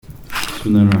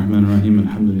بسم الله الرحمن الرحيم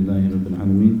الحمد لله رب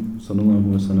العالمين صلى الله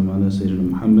وسلم على سيدنا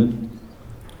محمد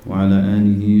وعلى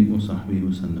آله وصحبه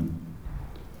وسلم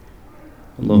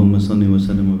اللهم صل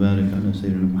وسلم وبارك على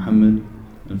سيدنا محمد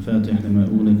الفاتح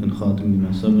لما أغلق الخاتم لما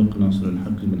سبق ناصر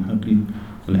الحق بالحق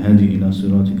والهادي إلى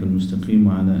صراطك المستقيم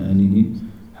وعلى آله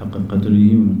حق قدره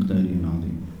ومقداره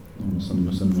العظيم اللهم صل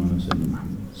وسلم على سيدنا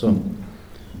محمد. So,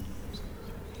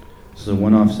 this is a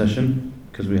one-off session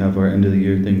because we have our end of the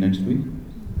year thing next week.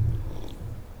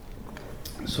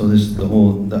 So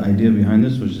the idea behind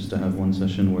this was just to have one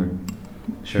session where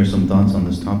share some thoughts on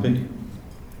this topic.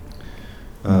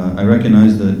 I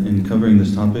recognize that in covering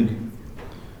this topic,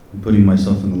 I'm putting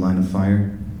myself in the line of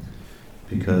fire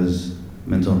because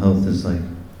mental health is like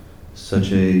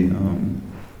such a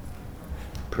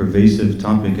pervasive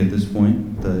topic at this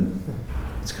point that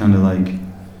it's kind of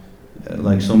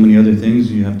like so many other things,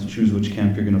 you have to choose which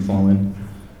camp you're going to fall in.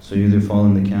 So you either fall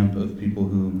in the camp of people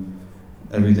who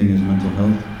everything is mental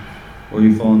health, or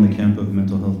you fall in the camp of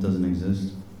mental health doesn't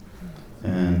exist.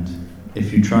 And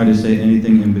if you try to say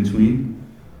anything in between,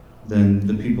 then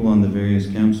the people on the various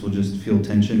camps will just feel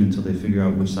tension until they figure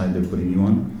out which side they're putting you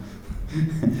on.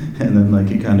 And then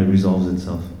it kind of resolves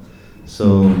itself.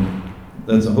 So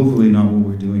that's hopefully not what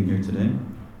we're doing here today.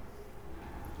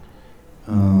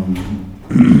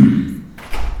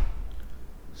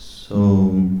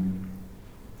 So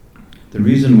the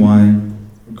reason why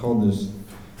we call this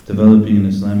Developing an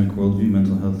Islamic Worldview,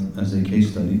 Mental Health as a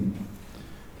Case Study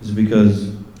is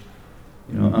because,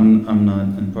 I'm not,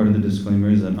 and part of the disclaimer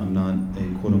is that I'm not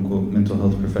a quote-unquote mental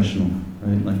health professional,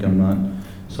 right? Like I'm not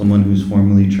someone who's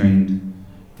formally trained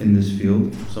in this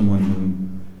field, someone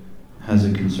who has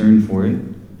a concern for it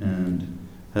and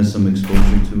has some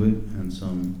exposure to it and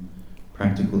some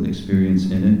practical experience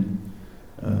in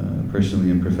it,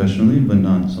 personally and professionally, but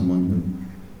not someone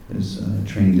who is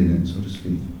trained in it, so to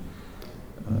speak.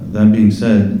 That being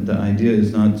said, the idea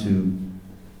is not to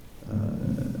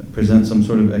present some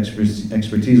sort of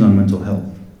expertise on mental health.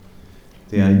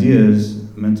 The idea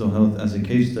is mental health as a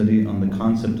case study on the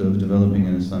concept of developing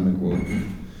an Islamic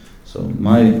worldview. So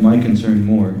my concern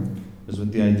more is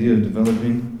with the idea of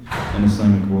developing an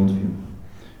Islamic worldview.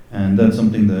 And that's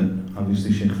something that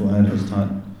obviously Sheikh Fuad has taught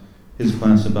his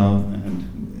class about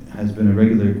and has been a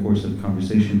regular course of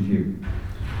conversation here.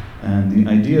 And the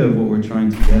idea of what we're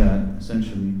trying to get at,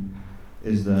 essentially,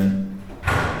 is that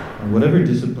whatever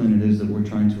discipline it is that we're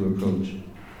trying to approach,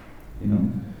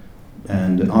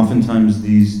 and oftentimes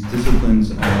these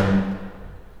disciplines are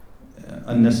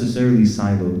unnecessarily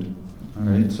siloed, all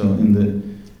right? So in the,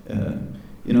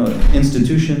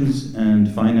 institutions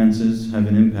and finances have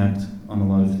an impact on a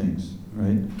lot of things,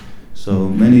 right? So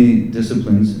many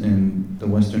disciplines in the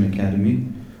Western Academy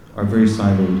are very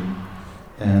siloed.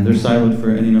 And they're siloed for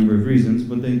any number of reasons,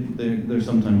 but they're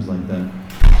sometimes like that.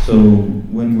 So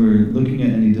when we're looking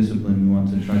at any discipline, we want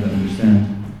to try to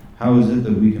understand how is it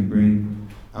that we can bring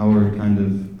our kind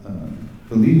of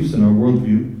beliefs and our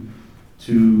worldview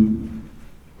to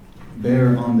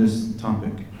bear on this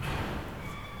topic.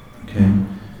 Okay,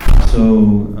 so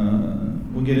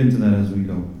we'll get into that as we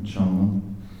go, inshallah.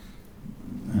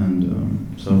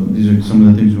 And so these are some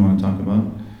of the things we want to talk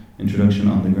about. Introduction,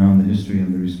 on the ground, the history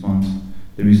and the response,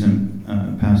 the recent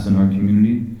past in our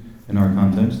community, in our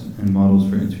context, and models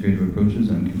for integrative approaches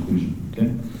and conclusion.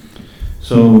 Okay?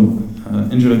 So,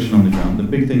 introduction on the ground. The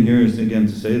big thing here is, again,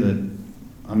 to say that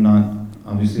I'm not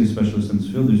obviously a specialist in this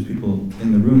field. There's people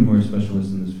in the room who are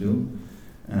specialists in this field,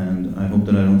 and I hope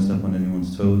that I don't step on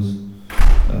anyone's toes.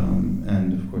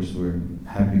 And of course, we're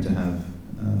happy to have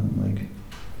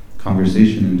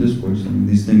conversation and discourse. I mean,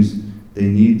 these things, they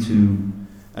need to.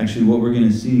 Actually, what we're going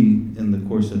to see in the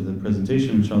course of the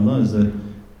presentation, inshallah, is that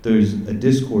there's a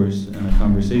discourse and a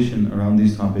conversation around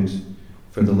these topics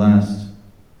for the last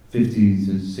 50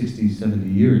 to 60, 70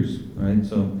 years, right?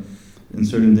 So, and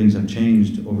certain things have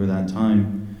changed over that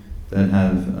time that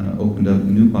have opened up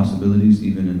new possibilities,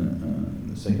 even in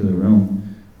the secular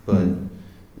realm. But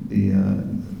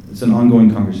it's an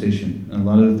ongoing conversation. And a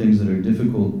lot of the things that are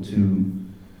difficult to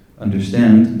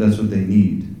understand, that's what they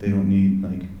need. They don't need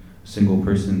single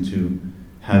person to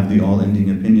have the all-ending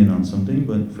opinion on something,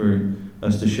 but for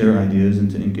us to share ideas and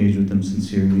to engage with them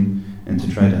sincerely and to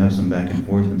try to have some back and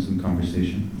forth and some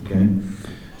conversation, okay?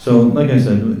 So, like I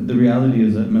said, the reality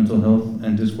is that mental health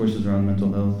and discourses around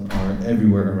mental health are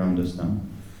everywhere around us now.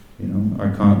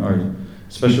 Our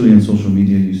especially in social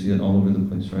media, you see it all over the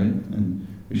place, right? And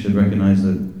we should recognize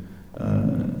that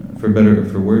for better or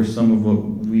for worse, some of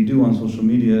what we do on social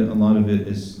media, a lot of it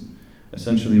is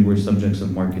essentially we're subjects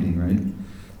of marketing, right?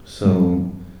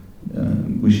 So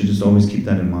we should just always keep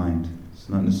that in mind. It's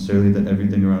not necessarily that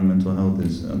everything around mental health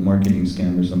is a marketing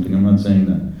scam or something. I'm not saying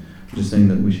that. I'm just saying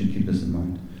that we should keep this in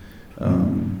mind.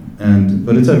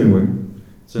 But it's everywhere.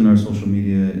 It's in our social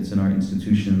media, it's in our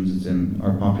institutions, it's in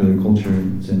our popular culture,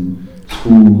 it's in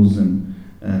schools and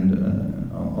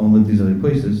all of these other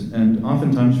places, and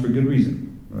oftentimes for good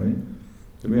reason, right?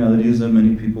 The reality is that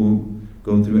many people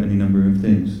go through any number of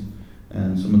things,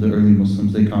 and some of the early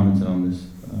Muslims, they commented on this.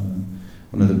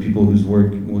 One of the people whose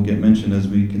work will get mentioned as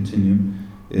we continue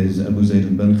is Abu Zayd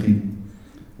al-Balkhi.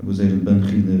 Abu Zayd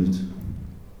al-Balkhi lived,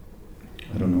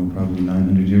 I don't know, probably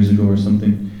 900 years ago or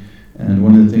something. And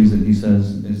one of the things that he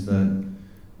says is that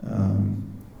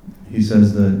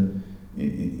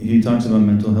he talks about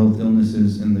mental health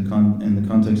illnesses in the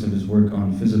context of his work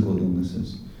on physical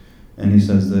illnesses. And he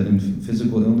says that in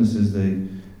physical illnesses, they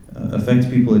affect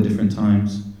people at different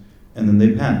times, and then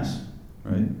they pass,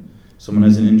 right? Someone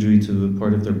has an injury to a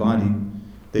part of their body,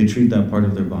 they treat that part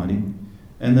of their body,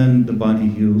 and then the body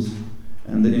heals,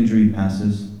 and the injury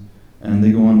passes, and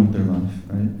they go on with their life,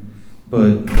 right?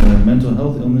 But mental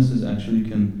health illnesses actually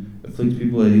can afflict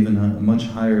people at even a much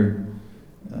higher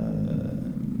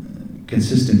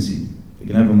consistency. It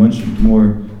can have a much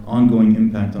more ongoing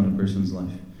impact on a person's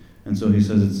life. And so he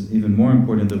says it's even more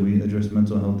important that we address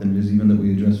mental health than it is even that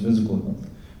we address physical health.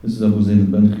 This is Abu Zayd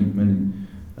al-Balkhi.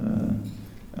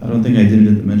 I don't think I did it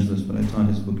at the Majlis, but I taught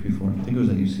his book before. I think it was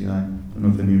at UCI. I don't know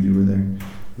if any of you were there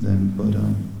then, but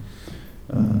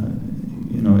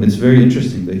it's very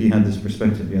interesting that he had this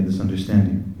perspective, he had this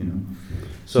understanding,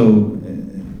 So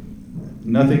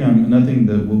nothing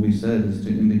that will be said is to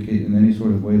indicate in any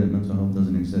sort of way that mental health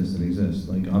doesn't exist. It exists.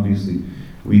 Like, obviously,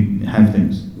 we have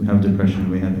things. We have depression,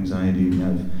 we have anxiety, we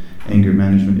have anger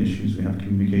management issues, we have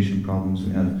communication problems,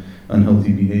 we have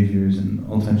unhealthy behaviors, and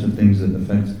all types of things that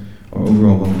affect our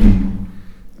overall well-being.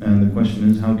 And the question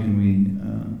is, how can we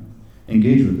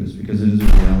engage with this? Because it is a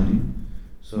reality.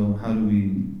 So how do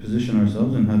we position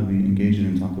ourselves, and how do we engage in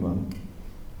and talk about it?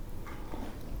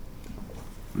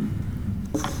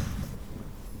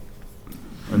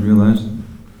 I realized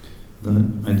that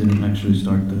I didn't actually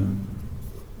start the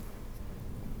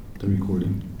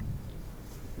recording.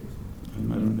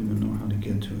 And I don't even know how to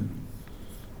get to it.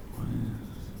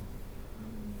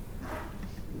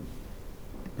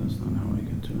 That's not how I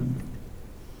get to it.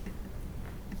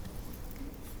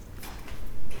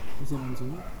 Is it on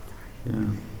Zoom? Yeah,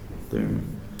 there.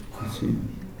 Let's see.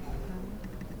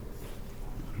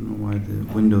 I don't know why the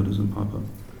window doesn't pop up.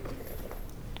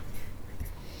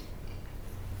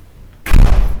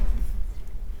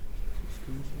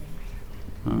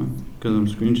 Because I'm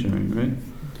screen sharing, right?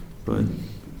 But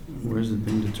where's the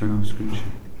thing to turn off screen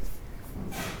share?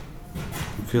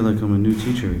 I feel like I'm a new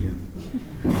teacher again.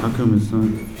 How come it's not?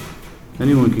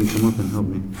 Anyone can come up and help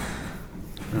me.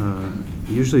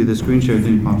 Usually the screen share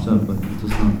thing pops up, but it's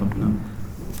just not popping up.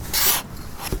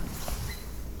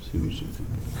 See what you think.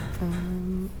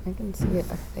 I can see it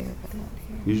up there, but not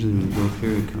here. Usually when you go up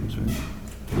here, it comes, right?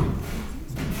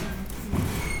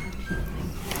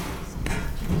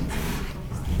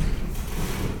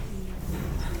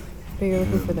 But you're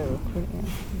looking for the recording.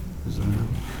 Is that it?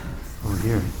 Oh,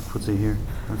 here. Puts it here.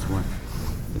 That's why.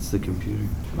 It's the computer.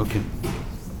 Okay.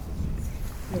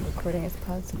 The recording is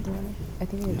paused at the moment. I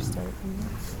think you just started from there.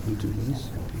 You do this.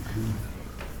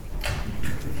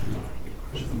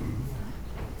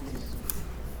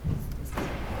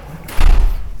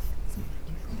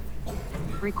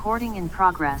 Recording in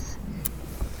progress.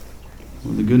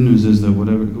 Well, the good news is that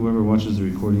whoever watches the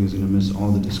recording is going to miss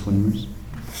all the disclaimers.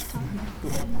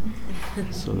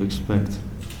 So expect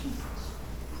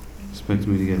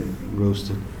me to get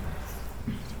roasted.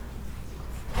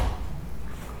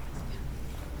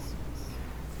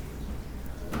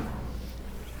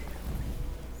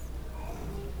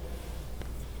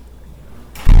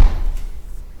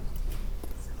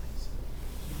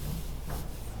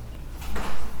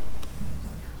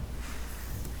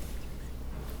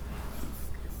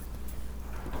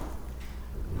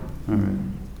 All right.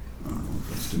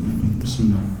 Let's do this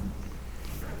one.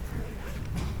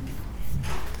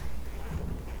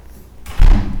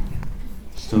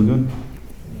 Still good?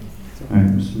 All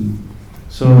right.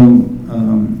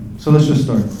 So let's just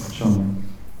start, inshallah.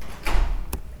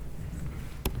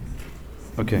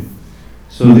 Okay.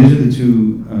 So these are the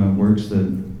two works that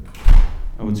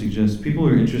I would suggest people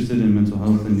who are interested in mental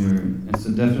health, and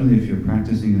so definitely if you're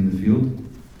practicing in the field,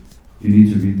 you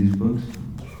need to read these books.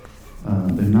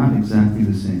 They're not exactly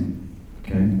the same,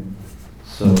 okay?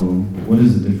 So what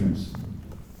is the difference?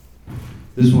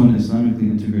 This one, Islamically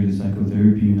Integrated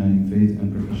Psychotherapy, Uniting Faith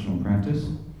and Professional Practice,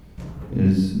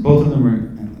 both of them are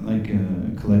like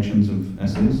collections of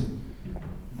essays.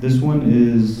 This one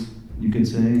is you could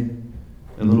say,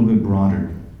 a little bit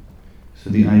broader. So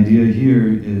the idea here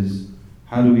is,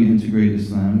 how do we integrate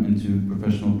Islam into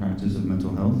professional practice of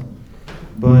mental health?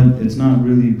 But it's not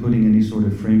really putting any sort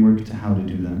of framework to how to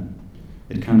do that.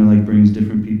 It kind of like brings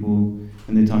different people,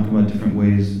 and they talk about different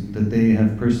ways that they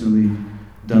have personally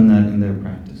done that in their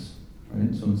practice,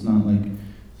 right? So it's not like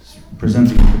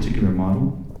presenting a particular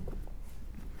model.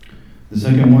 The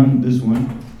second one, this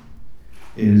one,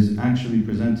 is actually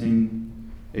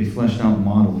presenting a fleshed out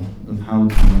model of how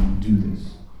to do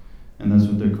this. And that's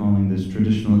what they're calling this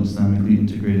traditional Islamically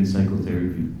integrated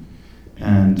psychotherapy.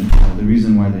 And the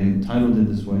reason why they titled it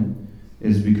this way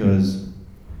is because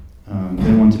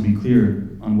they want to be clear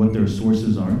on what their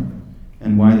sources are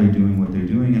and why they're doing what they're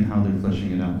doing and how they're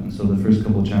fleshing it out. And so the first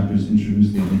couple chapters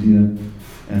introduce the idea,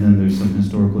 and then there's some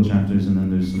historical chapters, and then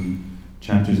there's some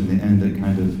chapters at the end that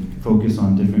kind of focus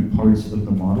on different parts of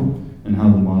the model and how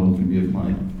the model can be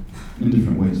applied in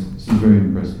different ways. This is very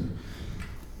impressive.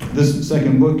 This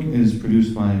second book is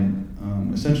produced by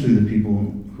essentially the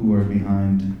people who are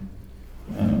behind,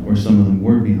 or some of them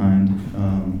were behind,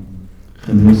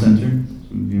 Khalil Center.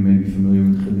 Some of you may be familiar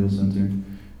with Khalil Center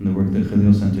and the work that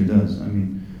Khalil Center does. I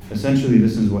mean, essentially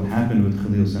this is what happened with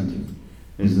Khalil Center,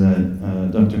 is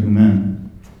that Dr.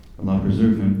 Human, Allah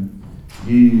preserve him,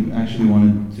 he actually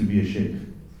wanted to be a sheikh,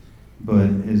 but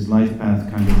his life path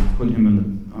kind of put him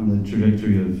on the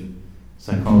trajectory of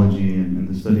psychology and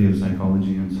the study of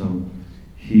psychology, and so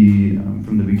he,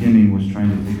 from the beginning, was trying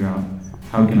to figure out,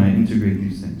 how can I integrate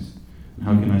these things? And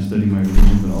how can I study my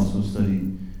religion, but also study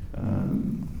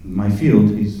my field?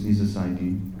 He's a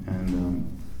Saidi,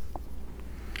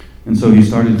 and so he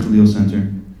started Khalil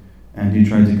Center, and he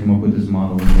tried to come up with this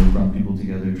model, and they brought people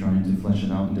together trying to flesh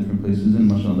it out in different places, and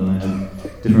mashallah, I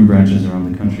have different branches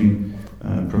around the country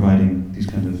providing these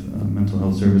kind of mental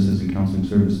health services and counseling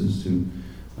services to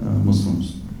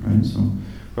Muslims, right? So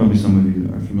probably some of you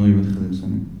are familiar with Khalil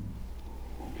Center.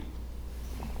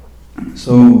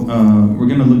 So we're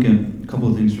going to look at a couple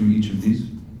of things from each of these.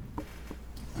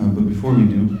 But before we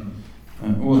do,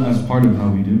 well, as part of how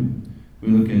we do, we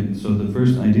look at, so the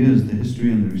first idea is the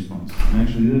history and the response. And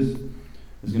actually this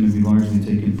is going to be largely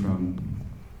taken from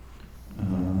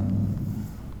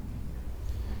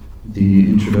the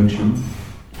introduction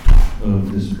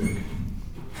of this book.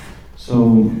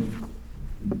 So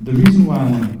the reason why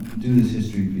I want to do this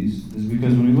history piece is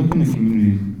because when we look in the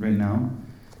community right now,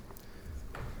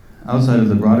 outside of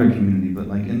the broader community, but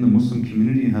like in the Muslim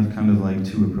community, you have kind of like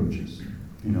two approaches.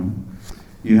 You know,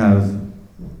 you have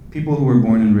people who were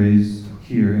born and raised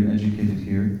here and educated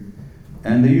here,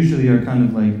 and they usually are kind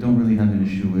of like, don't really have an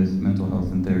issue with mental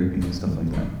health and therapy and stuff like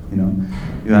that. You know,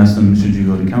 you ask them, should you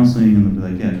go to counseling? And they'll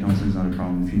be like, yeah, counseling's not a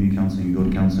problem. If you need counseling, you go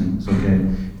to counseling. It's okay.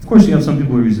 Of course, you have some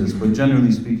people who resist, but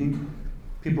generally speaking,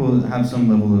 people have some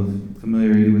level of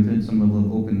familiarity with it, some level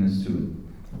of openness to it.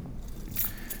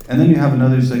 And then you have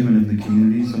another segment of the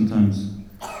community, sometimes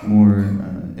more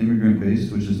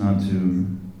immigrant-based, which is not to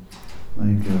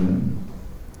like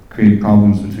create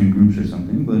problems between groups or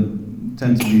something, but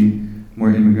tend to be more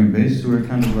immigrant-based, who are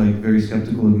kind of like very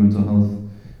skeptical of mental health,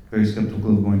 very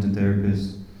skeptical of going to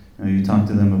therapists. You know, you talk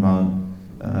to them about,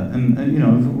 and you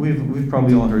know, we've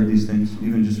probably all heard these things.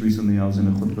 Even just recently, I was in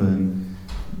a khutbah, and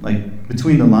like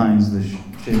between the lines, the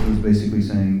sheikh was basically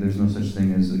saying, there's no such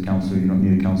thing as a counselor. You don't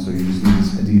need a counselor. You just need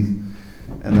this hadith.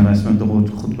 And then I spent the whole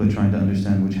khutbah trying to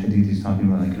understand which hadith he's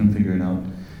talking about. I couldn't figure it out.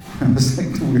 It was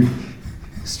like the weird,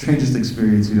 strangest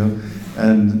experience, you know.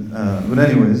 And but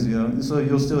anyways, you know, so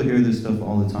you'll still hear this stuff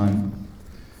all the time.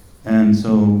 And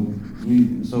so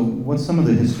what's some of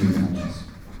the history behind this?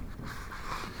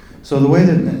 So the way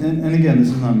that, and again, this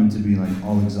is not meant to be like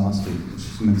all exhaustive. It's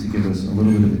just meant to give us a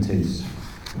little bit of a taste.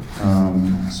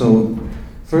 So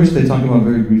first, they talk about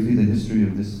very briefly the history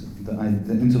of this,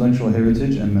 the intellectual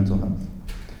heritage and mental health.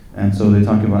 And so they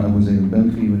talk about Abu Zayd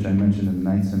al-Balkhi, which I mentioned in the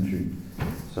 9th century.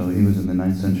 So he was in the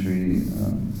 9th century,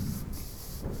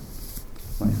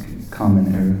 like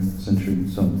common era century.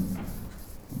 So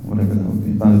whatever that would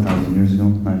be, about 1,000 years ago,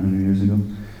 900 years ago.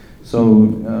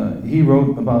 So he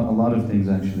wrote about a lot of things,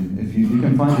 actually. If you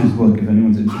can find his book, if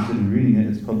anyone's interested in reading it,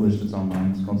 it's published, it's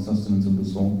online. It's called Sustenance of the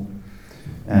Soul.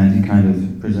 And he kind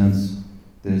of presents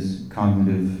this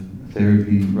cognitive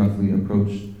therapy, roughly,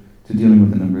 approach to dealing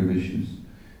with a number of issues.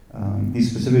 He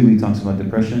specifically talks about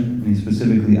depression, and he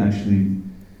specifically actually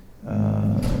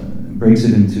breaks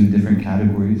it into different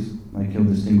categories. Like he'll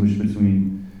distinguish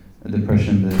between a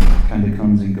depression that kind of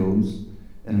comes and goes,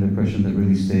 and a depression that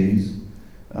really stays.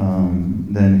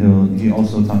 Then he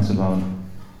also talks about,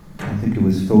 I think it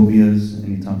was phobias,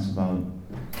 and he talks about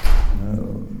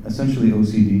essentially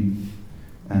OCD.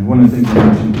 And one of the things I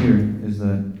mentioned here is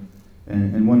that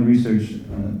And in one research,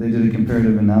 they did a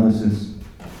comparative analysis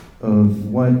of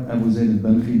what Abu Zayd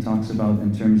al-Balkhi talks about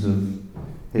in terms of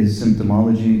his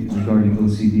symptomology regarding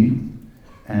OCD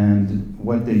and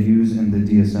what they use in the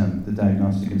DSM, the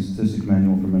Diagnostic and Statistic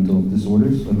Manual for Mental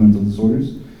Disorders,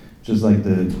 which is like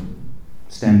the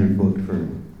standard book for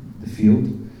the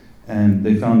field. And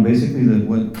they found basically that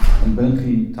what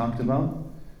al-Balkhi talked about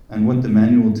and what the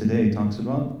manual today talks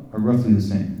about are roughly the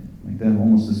same. Like they have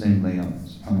almost the same layout,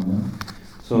 subhanAllah.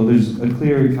 So there's a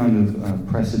clear kind of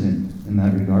precedent in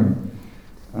that regard.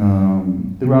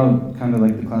 Throughout kind of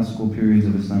like the classical periods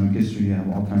of Islamic history, you have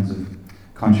all kinds of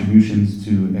contributions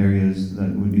to areas that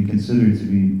would be considered to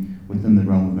be within the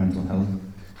realm of mental health.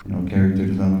 You know, character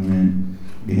development,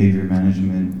 behavior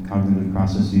management, cognitive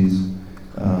processes.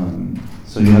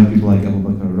 So you have people like Abu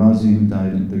Bakr al-Razi, who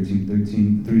died in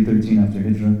 313 after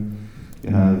Hijrah. You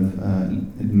have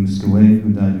Ibn Mustaway,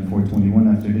 who died in 421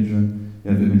 after Hijrah.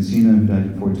 You have Ibn Sina, who died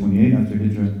in 428 after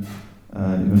Hijrah.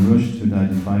 Ibn Rushd, who died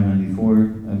in 594.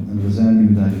 Al-Ghazali,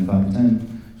 who died in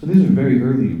 510. So these are very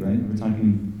early, right? We're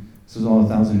talking, this is all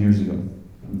 1,000 years ago.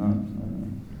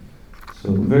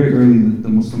 So very early, the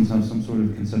Muslims have some sort of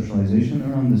conceptualization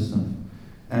around this stuff.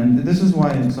 And this is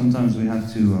why sometimes we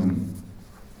have to,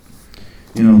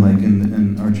 like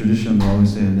in our tradition, we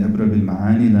always say, al-ibra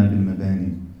bil-ma'ani la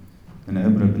bil-mabani.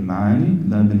 Al-ibra bil-ma'ani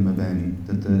la bil-mabani.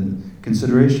 That the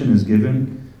consideration is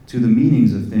given to the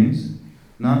meanings of things,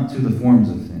 not to the forms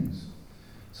of things.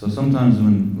 So sometimes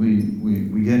when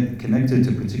we get connected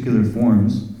to particular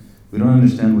forms, we don't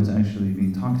understand what's actually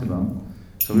being talked about.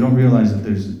 So we don't realize that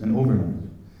there's an overlap.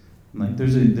 Like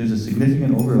there's a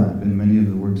significant overlap in many of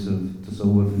the works of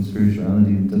tasawwuf and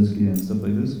spirituality and tazkiyah and stuff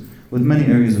like this, with many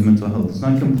areas of mental health. It's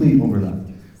not complete overlap,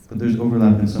 but there's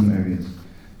overlap in some areas.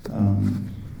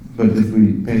 But if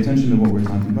we pay attention to what we're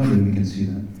talking about, then we can see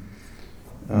that.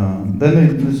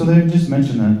 So they just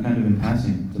mentioned that kind of in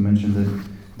passing, to mention that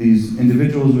these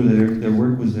individuals were there, their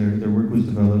work was there, their work was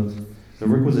developed, their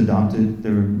work was adopted.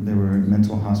 There were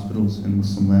mental hospitals in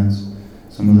Muslim lands.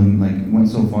 Some of them went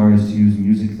so far as to use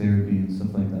music therapy and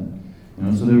stuff like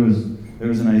that. So there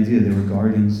was an idea. There were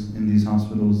gardens in these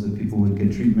hospitals that people would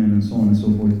get treatment and so on and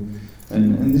so forth.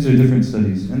 And these are different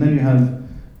studies. And then you have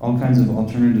all kinds of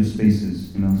alternative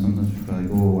spaces. Sometimes people are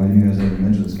like, oh, why do you guys have a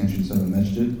majlis? Can't you just have a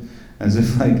masjid? As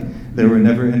if there were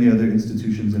never any other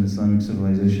institutions in Islamic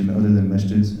civilization other than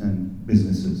masjids and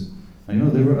businesses.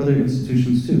 There were other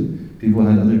institutions too. People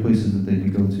had other places that they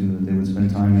could go to, that they would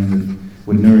spend time in, that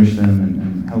would nourish them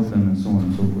and help them and so on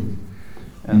and so forth.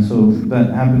 And so that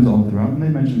happens all throughout, and they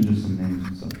mention just some names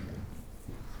and stuff.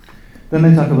 Then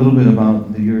they talk a little bit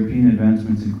about the European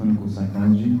advancements in clinical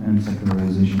psychology and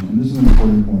secularization. And this is an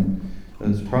important point.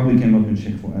 This probably came up in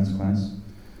Sheikh Fuad's class.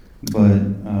 But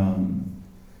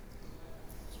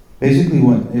basically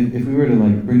if we were to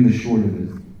bring the short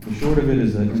of it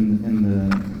is that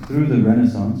through the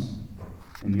Renaissance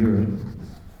in Europe,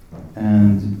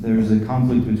 and there was a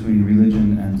conflict between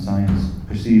religion and science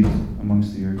perceived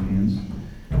amongst the Europeans.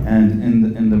 And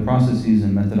in the processes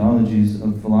and methodologies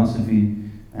of philosophy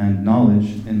and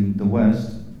knowledge in the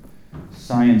West,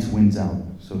 science wins out,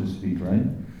 so to speak, right?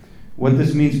 What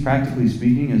this means, practically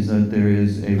speaking, is that there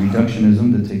is a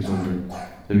reductionism that takes over.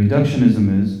 The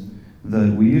reductionism is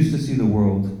that we used to see the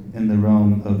world in the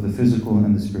realm of the physical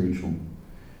and the spiritual.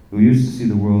 We used to see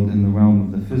the world in the realm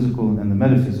of the physical and the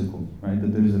metaphysical, right?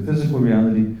 That there's a physical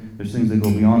reality, there's things that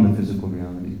go beyond the physical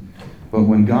reality. But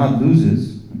when God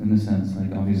loses, in a sense,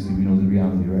 obviously we know the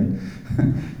reality,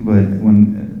 right? But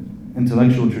when,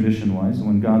 intellectual tradition-wise,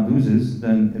 when God loses,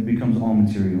 then it becomes all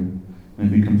material,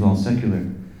 and it becomes all secular.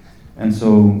 And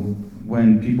so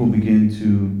when people begin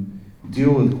to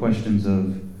deal with questions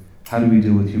of how do we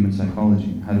deal with human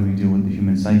psychology? How do we deal with the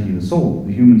human psyche, the soul,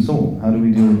 the human soul? How do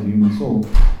we deal with the human soul?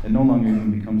 It no longer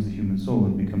even becomes the human soul.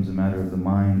 It becomes a matter of the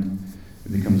mind.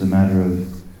 It becomes a matter of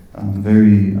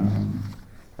very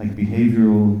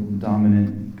behavioral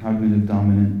dominant, cognitive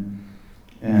dominant,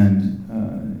 and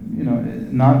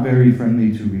not very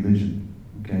friendly to religion.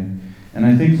 Okay, and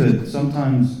I think that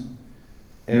sometimes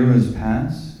eras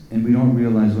pass and we don't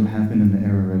realize what happened in the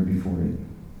era right before it.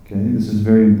 Okay, this is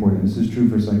very important. This is true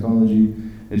for psychology.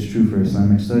 It's true for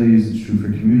Islamic studies. It's true for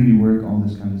community work. All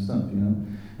this kind of stuff.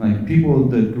 People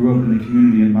that grew up in the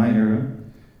community in my era,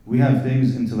 we have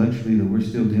things intellectually that we're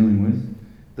still dealing with.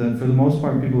 That for the most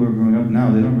part, people who are growing up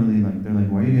now, they don't really they're like,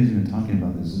 why are you guys even talking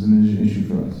about this? This is an issue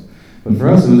for us. But for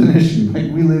us, it was an issue.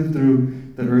 We lived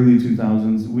through the early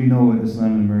 2000s. We know what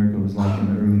Islam in America was like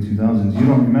in the early 2000s. You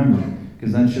don't remember,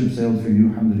 because that ship sailed for you,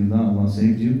 alhamdulillah, Allah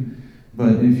saved you.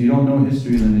 But if you don't know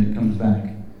history, then it comes back.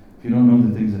 If you don't know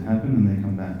the things that happened, then they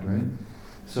come back, right?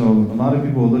 So a lot of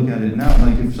people look at it now,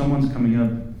 like if someone's coming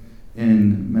up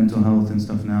in mental health and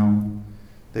stuff now,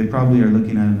 they probably are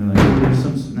looking at it and they're like,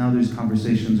 oh, there's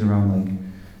conversations around like,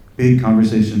 big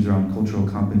conversations around cultural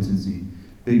competency,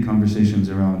 big conversations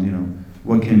around,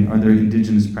 are there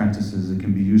indigenous practices that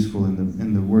can be useful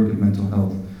in the work of mental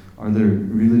health? Are there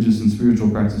religious and spiritual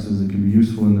practices that can be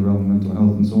useful in the realm of mental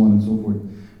health, and so on and so forth?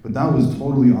 But that was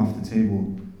totally off the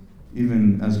table,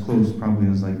 even as close probably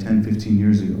as like 10, 15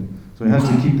 years ago. So we have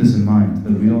to keep this in mind,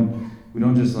 that we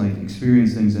don't just like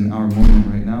experience things in our moment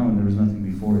right now and there was nothing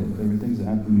before it. There were things that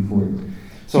happened before it.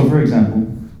 So for example,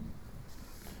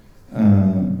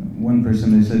 one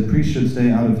person, they said, priests should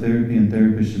stay out of therapy and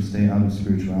therapists should stay out of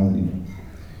spirituality.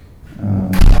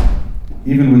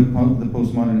 Even with the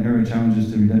postmodern era challenges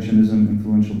to reductionism,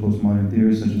 influential postmodern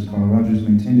theorists such as Carl Rogers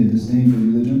maintained a disdain for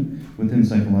religion within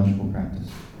psychological practice.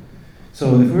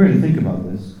 So if we were to think about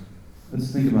this,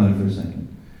 let's think about it for a second.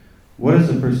 What is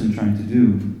a person trying to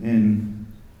do in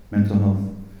mental health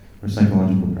or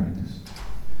psychological practice?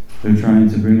 They're trying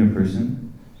to bring a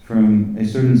person from a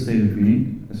certain state of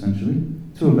being, essentially,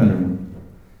 to a better one,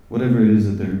 whatever it is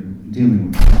that they're dealing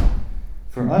with.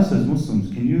 For us as Muslims,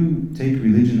 can you take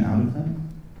religion out of that?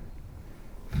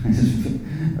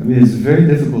 It's very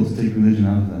difficult to take religion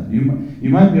out of that. You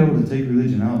might be able to take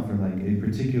religion out for like a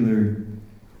particular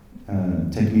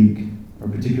technique or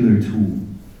particular tool,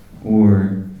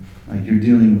 or like you're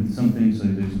dealing with something, so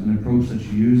there's an approach that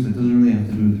you use that doesn't really have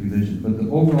to do with religion. But the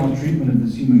overall treatment of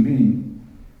this human being,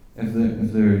 if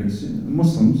they're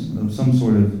Muslims of some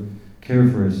sort of care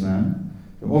for Islam,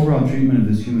 the overall treatment of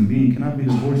this human being cannot be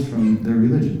divorced from their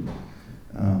religion.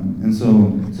 And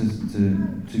so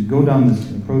to go down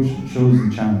this approach shows the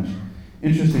challenge.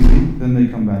 Interestingly, then they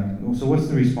come back. So what's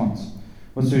the response?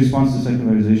 What's the response to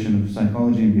secularization of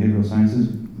psychology and behavioral sciences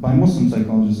by Muslim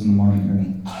psychologists in the modern era?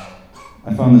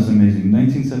 I found this amazing.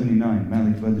 1979,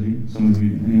 Malik Badri.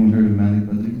 Anyone heard of Malik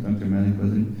Badri? Dr. Malik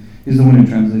Badri. He's the one who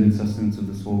translated Sustenance of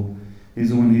the Soul.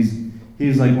 He's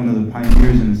like one of the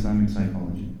pioneers in Islamic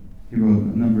psychology. He wrote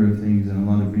a number of things and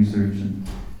a lot of research. And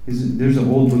there's an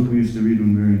old book we used to read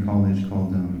when we were in college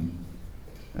called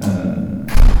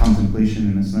Contemplation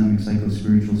in Islamic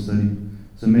Psycho-Spiritual Study.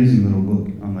 It's an amazing little book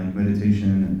on like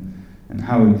meditation and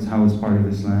how it's part of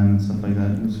Islam and stuff like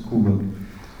that. It was a cool book.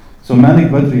 So Malik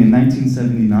Badri in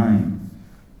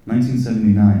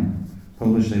 1979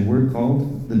 published a work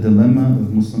called The Dilemma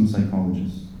of Muslim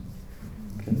Psychologists.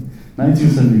 Okay,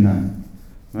 1979.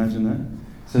 Imagine that.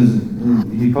 It says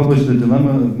he published The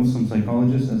Dilemma of Muslim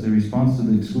Psychologists as a response to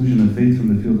the exclusion of faith from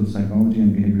the field of psychology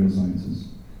and behavioral sciences.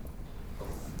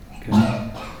 Okay.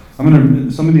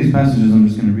 Some of these passages I'm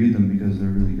just going to read them because they're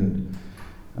really good.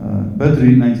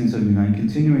 Badri, 1979,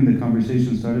 continuing the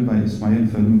conversation started by Ismail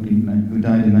Farouqi, who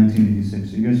died in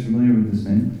 1986. Are you guys familiar with this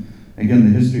name?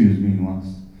 Again, the history is being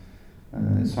lost.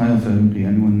 Ismail Farouqi,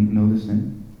 anyone know this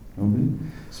name? Nobody?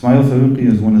 Ismail Farouqi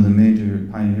is one of the major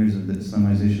pioneers of the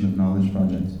Islamization of knowledge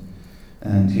project.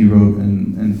 And he wrote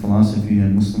in philosophy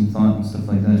and Muslim thought and stuff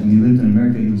like that. And he lived in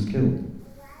America. He was killed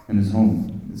in his home.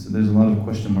 There's a lot of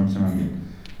question marks around it.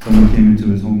 Someone came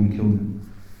into his home and killed him.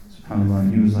 SubhanAllah.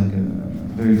 And he was like a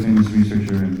very famous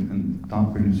researcher and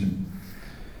thought producer.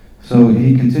 So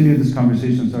he continued this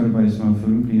conversation started by Ismail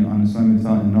Farouqi on Islamic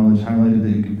thought and knowledge, highlighted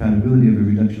the incompatibility of a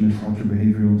reductionist,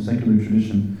 ultra-behavioral, secular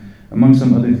tradition among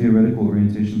some other theoretical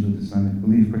orientations with Islamic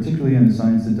belief, particularly in the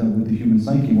science that dealt with the human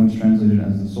psyche, once translated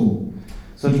as the soul.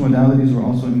 Such modalities were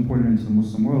also imported into the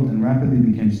Muslim world and rapidly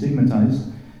became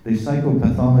stigmatized. They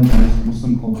psychopathologized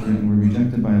Muslim culture and were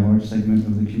rejected by a large segment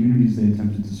of the communities they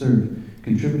attempted to serve,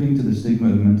 contributing to the stigma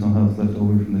of mental health left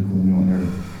over from the colonial era.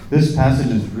 This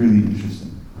passage is really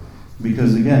interesting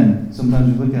because, again,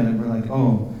 sometimes we look at it, we're like,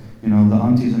 oh, the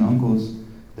aunties and uncles,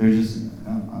 they're just,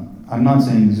 I'm not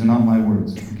saying these are not my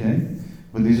words, okay?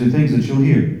 But these are things that you'll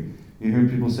hear. You hear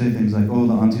people say things like, oh,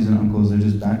 the aunties and uncles, they're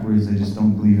just backwards, they just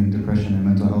don't believe in depression and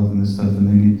mental health and this stuff, and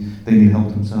they need help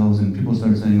themselves, and people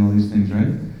start saying all these things,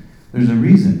 right? There's a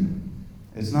reason.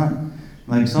 It's not,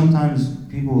 like sometimes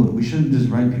we shouldn't just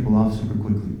write people off super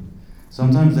quickly.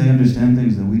 Sometimes they understand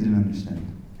things that we didn't understand,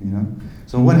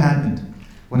 So what happened?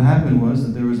 What happened was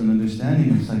that there was an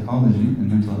understanding of psychology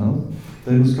and mental health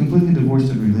that was completely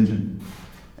divorced of religion.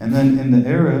 And then in the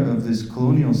era of this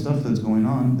colonial stuff that's going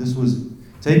on, this was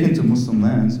taken to Muslim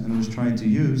lands and was tried to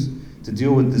use to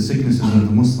deal with the sicknesses of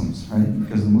the Muslims, right?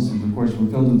 Because the Muslims, of course, were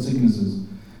filled with sicknesses,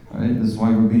 right? That's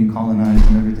why we're being colonized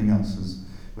and everything else.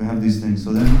 We have these things.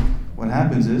 So then what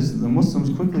happens is the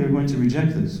Muslims quickly are going to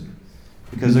reject this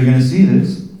because they're going to see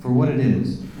this for what it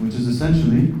is, which is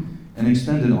essentially an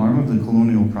extended arm of the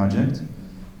colonial project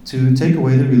to take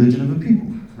away the religion of the people,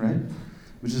 right?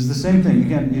 which is the same thing.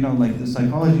 Again, like the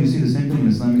psychology, you see the same thing in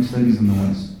Islamic studies in the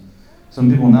West. Some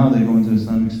people now, they go into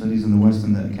Islamic studies in the West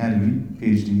in the academy,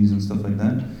 PhDs and stuff like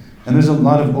that, and there's a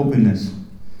lot of openness.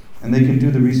 And they can do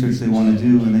the research they want to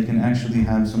do, and they can actually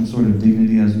have some sort of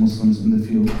dignity as Muslims in the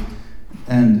field.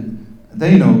 And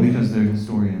they know because they're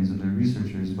historians and they're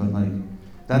researchers, but like,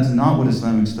 that's not what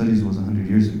Islamic studies was 100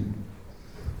 years ago.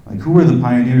 Like, who were the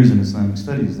pioneers in Islamic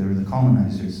studies? They were the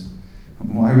colonizers.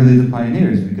 Why were they the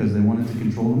pioneers? Because they wanted to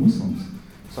control the Muslims.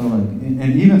 So like,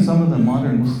 and even some of the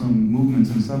modern Muslim movements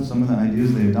and stuff, some of the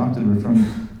ideas they adopted were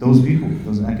from those people,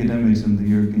 those academics in the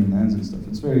European lands and stuff.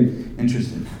 It's very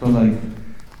interesting. But like,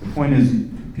 the point is,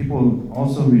 people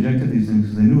also rejected these things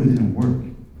because they knew it didn't work.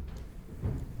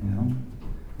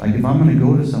 Like, if I'm going to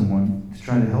go to someone to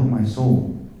try to help my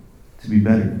soul to be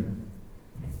better,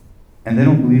 and they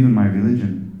don't believe in my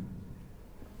religion,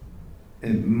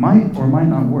 it might or might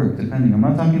not work, depending. I'm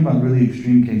not talking about really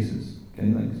extreme cases. Okay,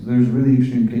 like, there's really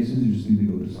extreme cases, you just need to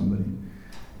go to somebody.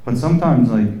 But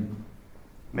sometimes, like,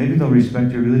 maybe they'll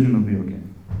respect your religion, they'll be okay.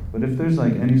 But if there's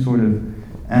like any sort of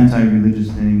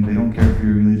anti-religious thing, they don't care for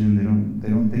your religion, they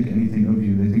don't think anything of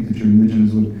you, they think that your religion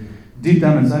is what, deep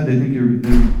down inside they think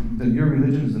that your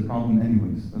religion is the problem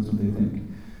anyways. That's what they think.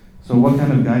 So what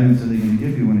kind of guidance are they going to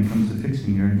give you when it comes to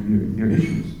fixing your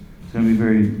issues? It's going to be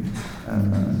very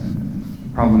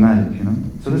problematic,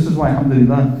 So this is why,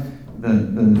 alhamdulillah,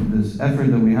 this effort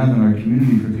that we have in our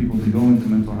community for people to go into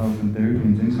mental health and therapy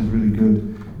and things is really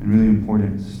good and really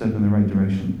important. It's a step in the right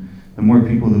direction. The more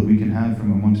people that we can have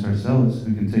from amongst ourselves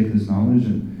who can take this knowledge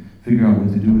and figure out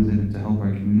what to do with it and to help our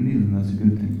community, then that's a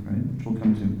good thing, right? Which we'll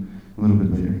come to a little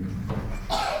bit later.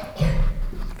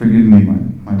 Forgive me,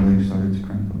 my legs started to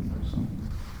cramp up, so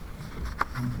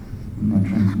I'm not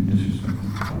trying to be disrespectful.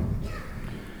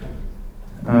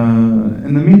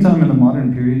 In the meantime, in the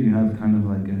modern period, you have kind of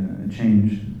like a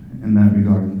change in that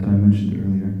regard that I mentioned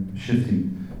earlier,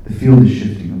 shifting. The field is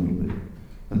shifting a little bit,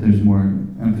 but there's more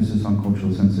emphasis on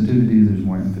cultural sensitivity, there's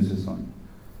more emphasis on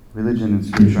religion and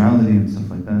spirituality and stuff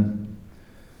like that.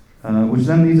 Which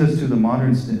then leads us to the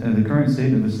current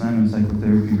state of Islam and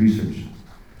psychotherapy research.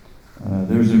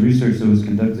 There was a research that was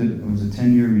conducted, it was a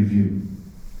 10-year review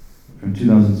from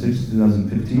 2006 to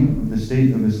 2015 of the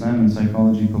state of Islam and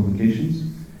psychology publications,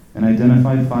 and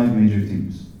identified 5 major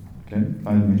themes. Okay,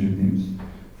 5 major themes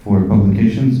for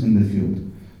publications in the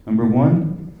field. Number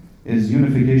 1 is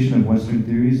unification of Western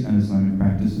theories and Islamic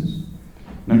practices.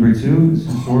 Number 2 is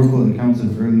historical accounts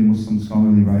of early Muslim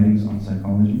scholarly writings on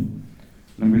psychology.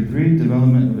 Number 3,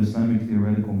 development of Islamic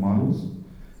theoretical models.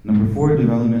 Number 4,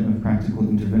 development of practical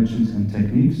interventions and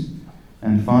techniques.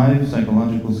 And 5,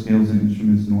 psychological scales and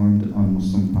instruments normed on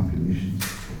Muslim populations.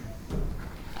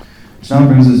 Which now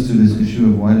brings us to this issue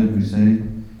of why did we say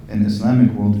an Islamic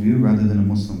worldview rather than a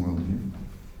Muslim worldview?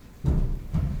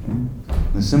 Okay.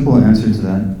 The simple answer to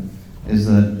that is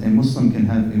that a Muslim can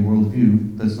have a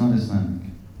worldview that's not Islamic.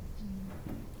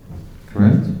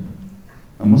 Correct?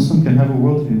 A Muslim can have a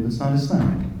worldview that's not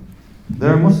Islamic.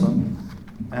 They're a Muslim,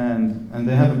 and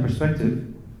they have a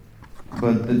perspective,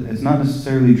 but it's not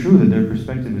necessarily true that their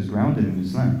perspective is grounded in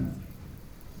Islam.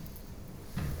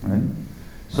 Right?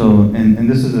 So, and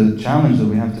this is a challenge that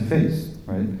we have to face,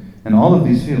 right? In all of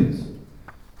these fields.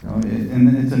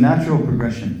 And it's a natural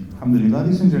progression. Alhamdulillah,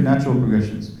 these things are natural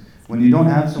progressions. When you don't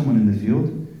have someone in the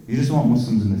field, you just want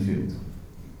Muslims in the field.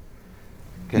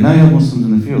 Okay, now you have Muslims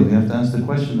in the field. You have to ask the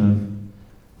question of,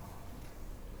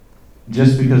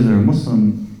 just because they're a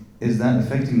Muslim, is that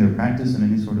affecting their practice in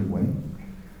any sort of way?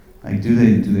 Like, do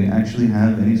they actually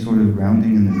have any sort of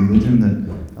grounding in the religion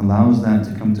that allows that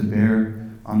to come to bear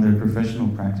on their professional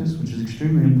practice, which is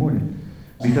extremely important.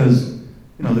 Because,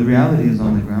 the reality is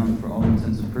on the ground for all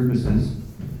intents and purposes.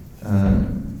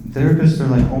 Therapists are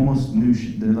like almost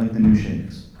they're like the new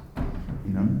sheikhs,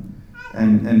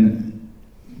 And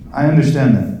I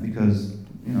understand that because,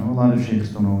 a lot of sheikhs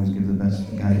don't always give the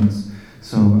best guidance.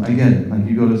 So I get it. Like,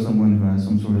 you go to someone who has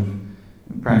some sort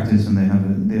of practice and they have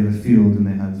a field and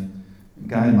they have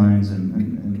guidelines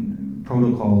and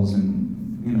protocols and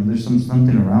there's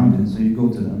something around it, so you go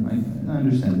to them. I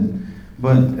understand it,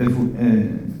 but if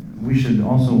we should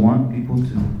also want people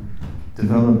to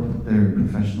develop their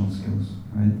professional skills,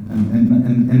 right?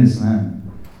 And in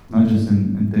Islam, not just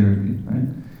in therapy, right?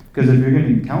 Because if you're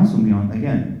going to counsel me on,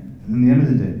 again, in the end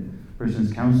of the day, a person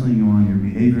is counseling you on your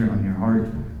behavior, on your heart,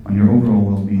 on your overall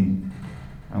well-being.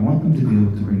 I want them to be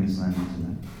able to bring Islam into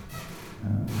that.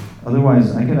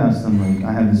 Otherwise, I could ask them, like,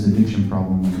 I have this addiction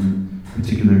problem with a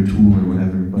particular tool or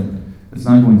whatever, but it's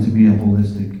not going to be a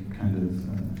holistic kind of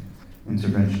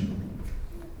intervention.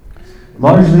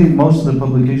 Largely, most of the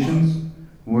publications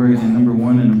were in number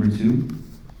 1 and number 2.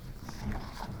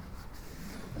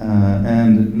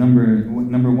 And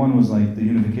number one was like the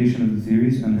unification of the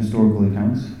theories and historical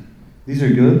accounts. These are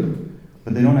good,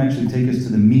 but they don't actually take us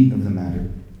to the meat of the matter.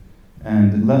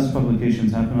 And less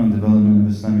publications happen on development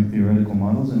of Islamic theoretical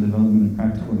models and development of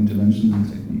practical interventions and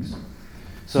techniques.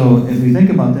 So if we think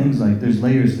about things like there's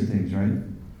layers to things, right?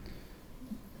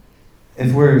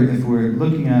 If we're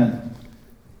looking at,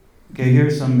 okay,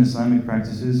 here's some Islamic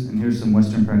practices and here's some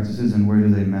Western practices, and where do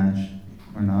they match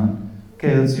or not?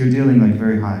 Okay, you're dealing like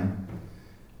very high,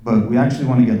 but we actually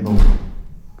want to get lower.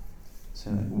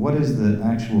 So what is the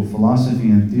actual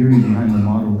philosophy and theory behind the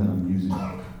model that I'm using?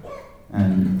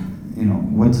 And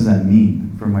what does that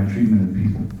mean for my treatment of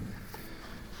people?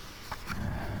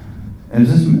 Are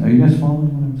you guys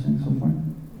following what I'm saying so far?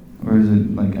 Or is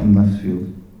it like in left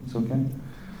field? It's okay?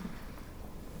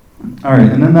 All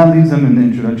right, and then that leads them in the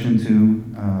introduction to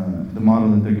the model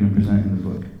that they're going to present in the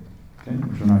book, okay,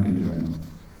 which we're not going to do right now.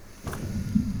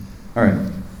 All right,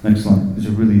 next slide. These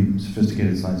are really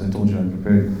sophisticated slides. I told you I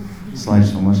prepared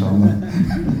slides so much.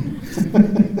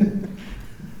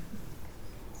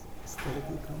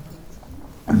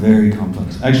 Very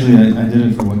complex. Actually, I did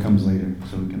it for what comes later,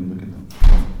 so we can look at them.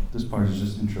 This part is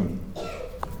just intro,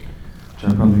 which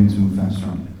I probably need to move faster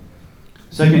on.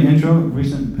 Second intro,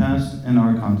 recent past and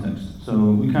our context.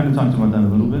 So we kind of talked about that a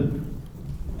little bit.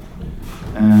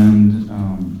 And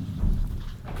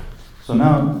so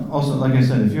now, also, like I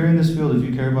said, if you're in this field, if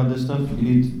you care about this stuff, you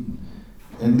need to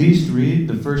at least read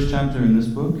the first chapter in this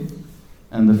book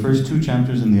and the first 2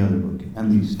 chapters in the other book. At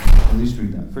least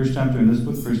read that. First chapter in this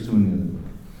book, first 2 in the other book.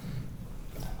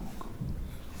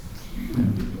 Yeah.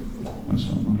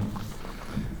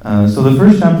 So the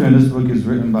first chapter in this book is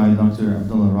written by Dr.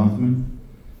 Abdullah Rothman.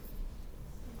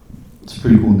 It's a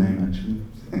pretty cool name, actually.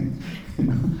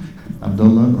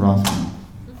 Abdullah Rothman.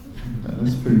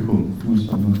 That's pretty cool.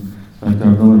 Dr.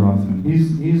 Abdullah Rothman.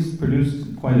 He's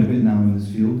produced quite a bit now in this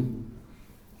field,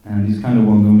 and he's kind of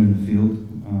well known in the field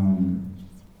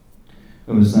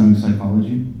of Islamic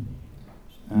psychology.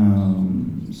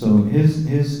 So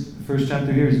his first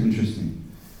chapter here is interesting.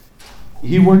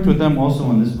 He worked with them also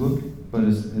on this book, but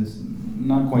it's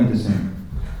not quite the same.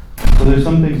 So there's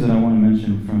some things that I want to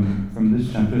mention from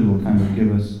this chapter that will kind of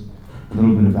give us a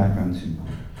little bit of background to.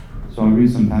 So I'll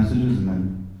read some passages and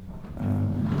then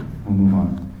we'll move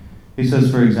on. He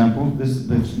says, for example,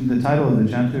 the title of the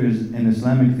chapter is An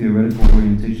Islamic Theoretical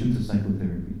Orientation to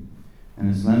Psychotherapy. An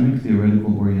Islamic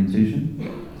Theoretical Orientation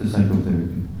to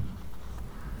Psychotherapy.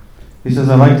 He says,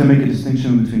 I like to make a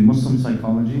distinction between Muslim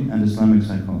psychology and Islamic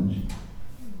psychology.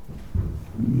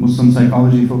 Muslim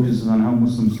psychology focuses on how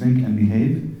Muslims think and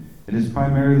behave. It is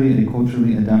primarily a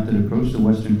culturally adapted approach to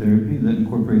Western therapy that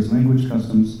incorporates language,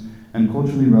 customs, and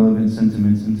culturally relevant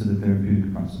sentiments into the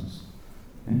therapeutic process.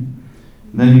 Okay?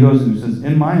 Then he goes and says,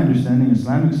 in my understanding,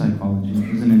 Islamic psychology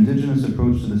is an indigenous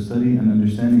approach to the study and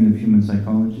understanding of human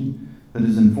psychology that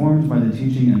is informed by the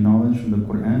teaching and knowledge from the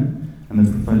Quran and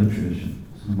the prophetic tradition.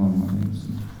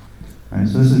 Alright,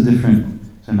 so this is different.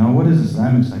 So now what is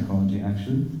Islamic psychology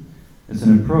actually? It's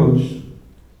an approach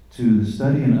to the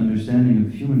study and understanding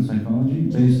of human psychology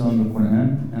based on the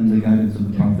Quran and the guidance of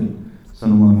the Prophet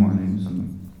sallallahu alaihi wasallam.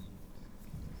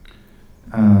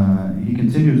 He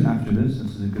continues after this.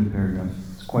 This is a good paragraph.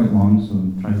 It's quite long,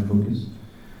 so try to focus.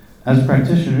 As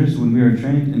practitioners, when we are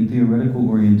trained in theoretical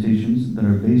orientations that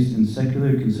are based in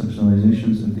secular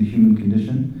conceptualizations of the human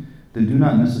condition that do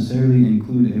not necessarily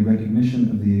include a recognition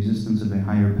of the existence of a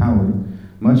higher power,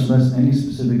 much less any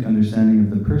specific understanding of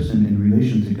the person in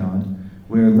relation to God,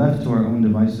 we are left to our own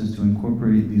devices to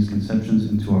incorporate these conceptions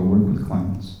into our work with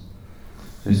clients.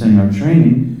 So he's saying our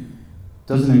training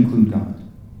doesn't include God,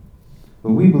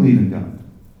 but we believe in God.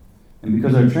 And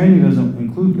because our training doesn't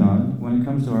include God, when it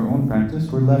comes to our own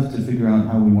practice, we're left to figure out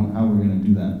how we're going to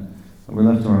do that. But we're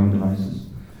left to our own devices.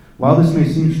 While this may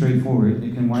seem straightforward,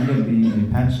 it can wind up being a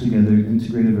patched together,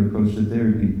 integrative approach to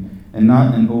therapy, and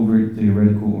not an overt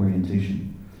theoretical orientation.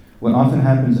 What often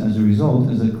happens as a result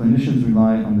is that clinicians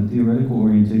rely on the theoretical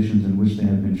orientations in which they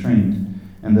have been trained,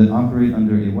 and that operate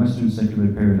under a Western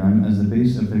secular paradigm as the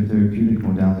base of their therapeutic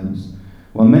modalities.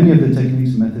 While many of the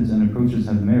techniques, methods, and approaches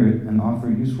have merit and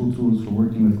offer useful tools for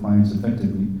working with clients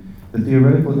effectively, the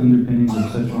theoretical underpinnings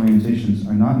of such orientations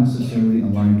are not necessarily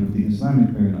aligned with the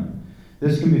Islamic paradigm.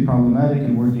 This can be problematic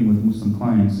in working with Muslim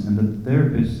clients, and that the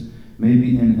therapist may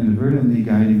be inadvertently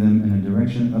guiding them in a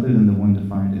direction other than the one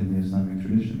defined in the Islamic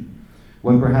tradition.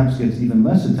 What perhaps gets even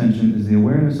less attention is the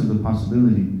awareness of the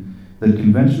possibility that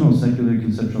conventional secular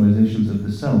conceptualizations of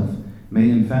the self may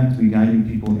in fact be guiding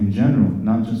people in general,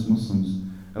 not just Muslims,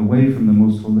 away from the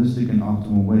most holistic and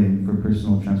optimal way for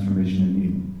personal transformation and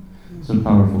healing. It's a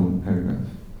powerful paragraph.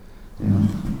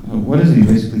 What is he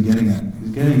basically getting at?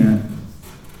 He's getting at,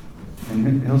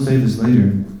 and he'll say this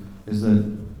later, is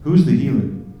that who's the healer?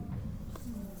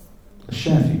 A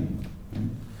Shafi.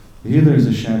 The healer is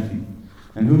a Shafi.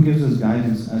 And who gives us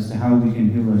guidance as to how we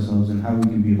can heal ourselves and how we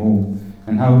can be whole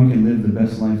and how we can live the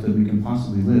best life that we can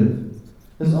possibly live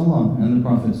is Allah and the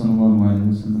Prophet sallallahu alaihi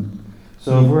wasallam.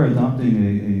 So if we're adopting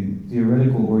a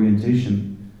theoretical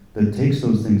orientation that takes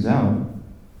those things out,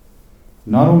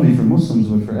 not only for Muslims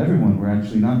but for everyone, we're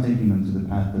actually not taking them to the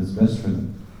path that's best for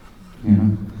them.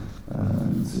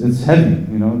 It's heavy.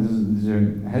 These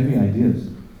are heavy ideas.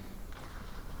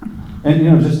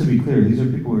 And just to be clear, these are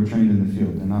people who are trained in the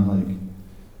field. They're not like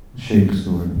sheikhs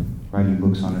who are writing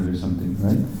books on it or something,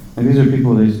 right? And these are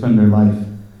people that spend their life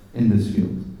in this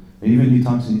field. Even he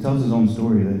tells his own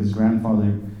story that his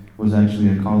grandfather was actually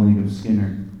a colleague of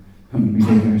Skinner,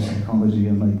 behavioral psychology,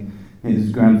 and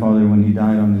his grandfather, when he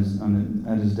died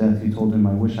at his death, he told him,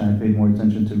 "I wish I had paid more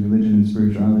attention to religion and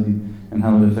spirituality and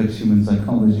how it affects human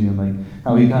psychology," and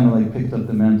how he kind of picked up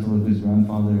the mantle of his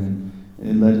grandfather and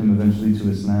it led him eventually to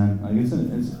Islam.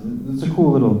 It's a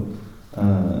cool little.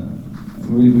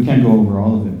 We can't go over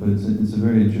all of it, but it's a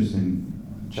very interesting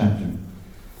chapter.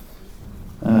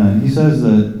 He says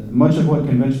that much of what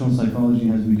conventional psychology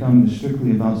has become is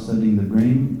strictly about studying the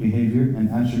brain, behavior, and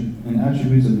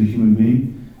attributes of the human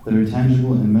being that are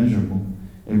tangible and measurable,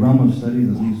 a realm of study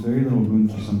that leaves very little room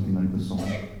for something like the soul.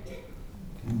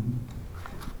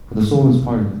 But the soul is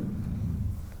part of it.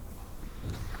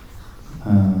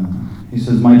 He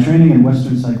says, my training in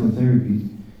Western psychotherapy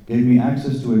gave me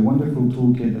access to a wonderful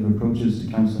toolkit of approaches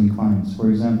to counseling clients. For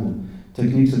example,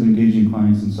 techniques of engaging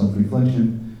clients in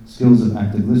self-reflection, skills of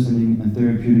active listening, and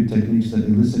therapeutic techniques that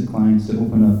elicit clients to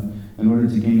open up in order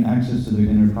to gain access to their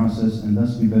inner process and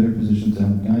thus be better positioned to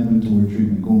help guide them toward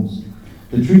treatment goals.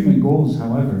 The treatment goals,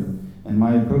 however, and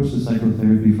my approach to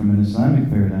psychotherapy from an Islamic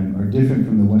paradigm are different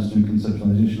from the Western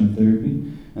conceptualization of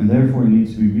therapy, and therefore need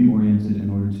to be reoriented in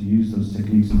order to use those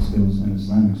techniques and skills in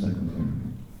Islamic psychotherapy.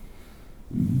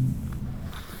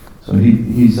 So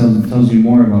he tells you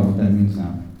more about what that means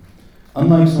now.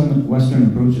 Unlike some Western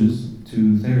approaches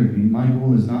to therapy, my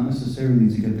goal is not necessarily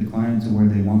to get the client to where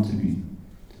they want to be,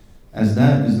 as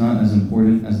that is not as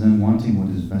important as them wanting what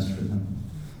is best for them.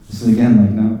 So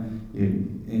again, now,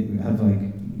 you have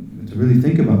to really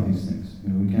think about these things.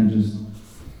 We can't just,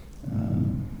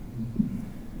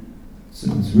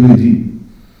 it's really deep.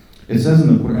 It says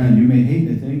in the Quran, you may hate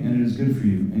a thing and it is good for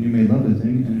you, and you may love a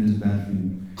thing and it is bad for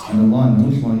you. And Allah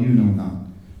knows while you know not.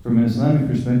 From an Islamic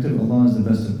perspective, Allah is the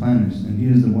best of planners, and He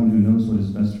is the one who knows what is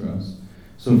best for us.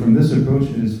 So from this approach,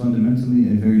 it is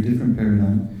fundamentally a very different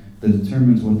paradigm that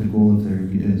determines what the goal of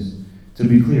therapy is. To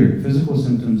be clear, physical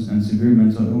symptoms and severe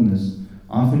mental illness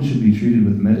often should be treated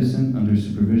with medicine under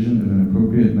supervision of an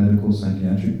appropriate medical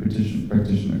psychiatric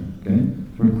practitioner. Okay?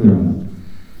 We're clear on that.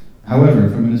 However,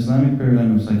 from an Islamic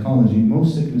paradigm of psychology,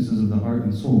 most sicknesses of the heart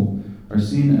and soul are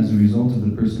seen as a result of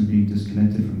the person being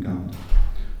disconnected from God,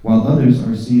 while others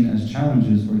are seen as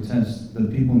challenges or tests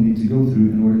that people need to go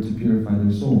through in order to purify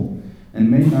their soul, and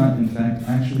may not in fact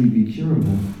actually be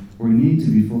curable or need to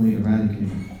be fully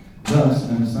eradicated. Thus,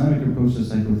 an Islamic approach to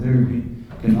psychotherapy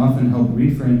can often help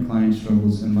reframe client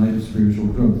struggles in light of spiritual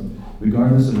growth,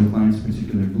 regardless of the client's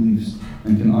particular beliefs,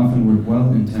 and can often work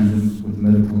well in tandem with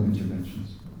medical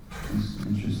interventions. That's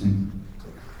interesting.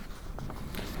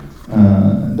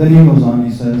 Then he goes on,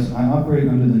 he says, I operate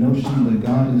under the notion that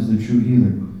God is the true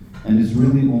healer, and it's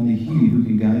really only He who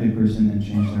can guide a person and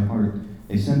change their heart,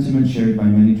 a sentiment shared by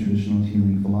many traditional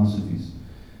healing philosophies.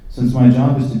 Since my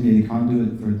job is to be a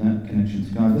conduit for that connection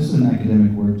to God, this is an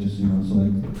academic work, just,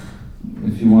 so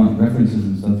if you want references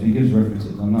and stuff, he gives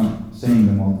references. I'm not saying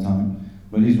them all the time,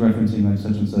 but he's referencing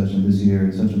such and such in this year,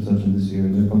 and such in this year,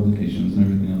 their publications and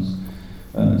everything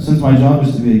else. Since my job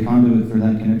is to be a conduit for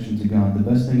that connection to God, the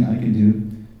best thing I can do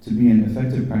to be an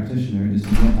effective practitioner is to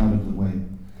get out of the way.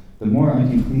 The more I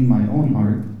can clean my own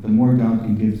heart, the more God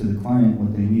can give to the client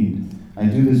what they need. I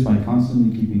do this by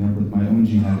constantly keeping up with my own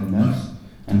jihad and nafs,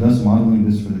 and thus modeling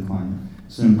this for the client.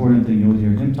 It's an important thing you'll hear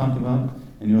him talk about,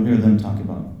 and you'll hear them talk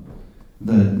about.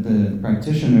 The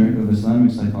practitioner of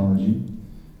Islamic psychology,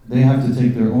 they have to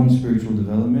take their own spiritual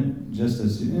development just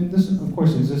as, and this of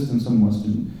course exists in some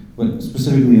Western, but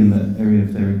specifically in the area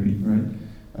of therapy,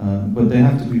 right? But they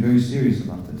have to be very serious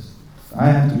about this. I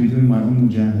have to be doing my own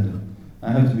mujahadah.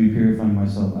 I have to be purifying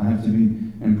myself. I have to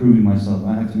be improving myself.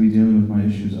 I have to be dealing with my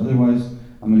issues. Otherwise,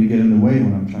 I'm going to get in the way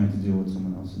when I'm trying to deal with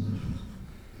someone else's issues.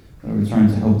 Or trying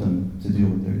to help them to deal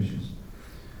with their issues.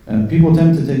 People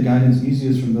tend to take guidance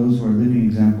easiest from those who are living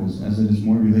examples, as it is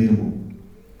more relatable.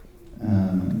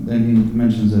 Then he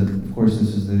mentions that of course,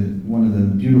 this is one of the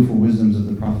beautiful wisdoms of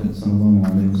the Prophet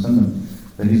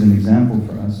ﷺ, that he's an example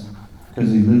for us,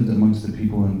 because he lived amongst the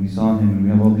people and we saw him and we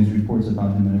have all these reports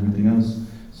about him and everything else,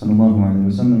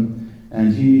 ﷺ.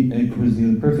 And it was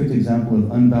the perfect example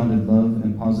of unbounded love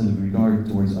and positive regard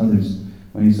towards others,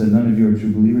 when he said, none of you are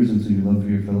true believers until you love for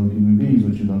your fellow human beings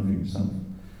what you love for yourself.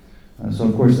 So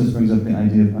of course this brings up the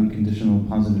idea of unconditional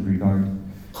positive regard.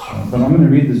 But I'm going to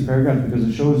read this paragraph because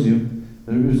it shows you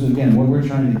that it was, again, what we're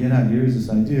trying to get at here is this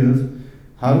idea of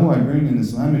how do I bring an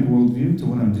Islamic worldview to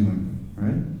what I'm doing,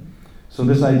 right? So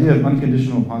this idea of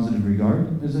unconditional positive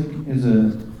regard is a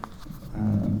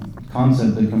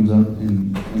concept that comes up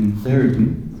in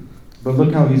therapy. But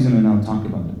look how he's going to now talk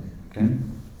about it, okay?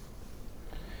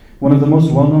 One of the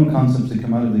most well-known concepts that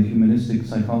come out of the humanistic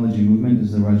psychology movement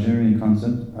is the Rogerian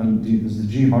concept. Is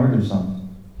the G hard or soft?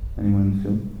 Anyone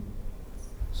feel?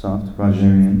 Soft,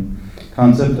 Rogerian.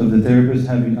 Concept of the therapist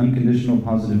having unconditional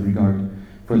positive regard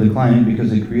for the client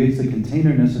because it creates the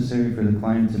container necessary for the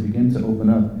client to begin to open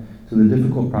up to the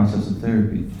difficult process of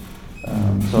therapy.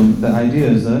 So the idea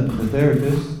is that the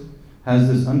therapist has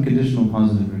this unconditional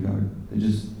positive regard. They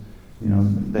just,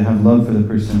 they have love for the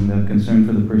person, they have concern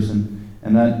for the person,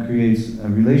 and that creates a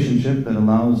relationship that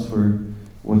allows for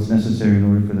what's necessary in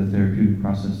order for the therapeutic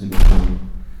process to go forward.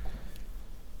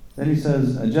 Then he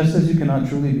says, just as you cannot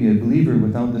truly be a believer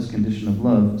without this condition of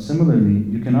love, similarly,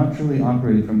 you cannot truly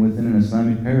operate from within an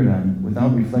Islamic paradigm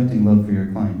without reflecting love for your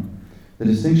client. The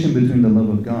distinction between the love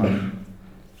of God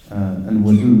and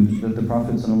wadud that the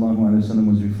Prophet ﷺ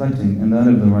was reflecting and that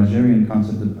of the Rogerian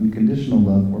concept of unconditional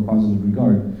love or positive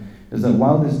regard is that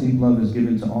while this deep love is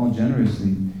given to all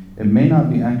generously, it may not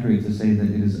be accurate to say that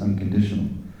it is unconditional.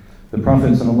 The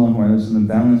Prophet ﷺ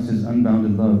balanced his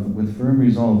unbounded love with firm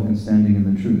resolve in standing in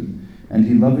the truth, and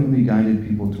he lovingly guided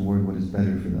people toward what is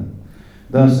better for them.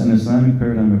 Thus, an Islamic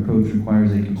paradigm approach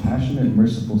requires a compassionate,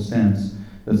 merciful stance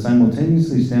that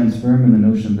simultaneously stands firm in the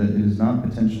notion that it is not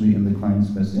potentially in the client's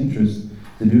best interest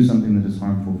to do something that is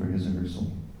harmful for his or her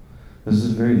soul. This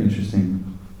is a very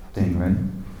interesting thing, right?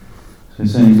 So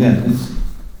he's saying, yeah,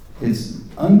 it's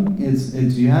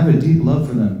you have a deep love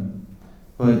for them,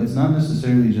 but it's not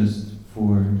necessarily just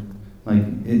for,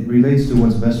 it relates to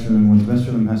what's best for them. What's best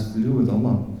for them has to do with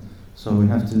Allah. So we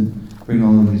have to bring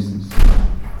all of these things together.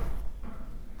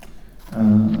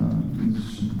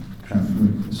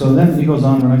 So then he goes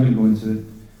on, we're not going to go into it,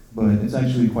 but it's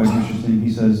actually quite interesting.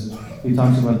 He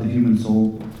talks about the human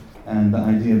soul and the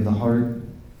idea of the heart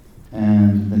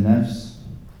and the nafs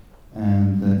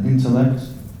and the intellect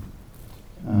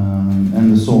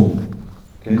and the soul.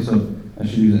 Okay, so I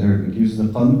should use Arabic. He uses the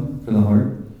qalb for the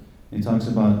heart. He talks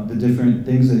about the different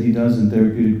things that he does in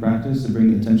therapeutic practice to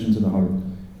bring attention to the heart.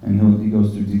 And he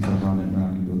goes through details on it, we're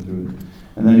not going to go through it.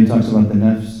 And then he talks about the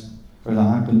nafs, or the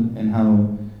aql, and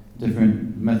how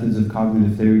different methods of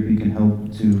cognitive therapy can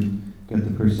help to get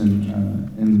the person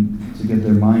to get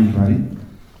their mind right.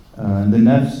 And the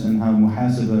nafs and how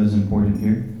muhasabah is important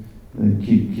here,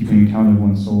 keeping account of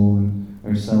one's soul and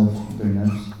their self, their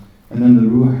nafs. And then the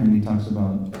ruh, and he talks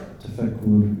about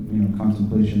tafakkur,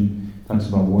 contemplation, talks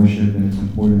about worship and its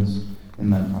importance in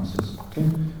that process. Okay,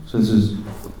 so this is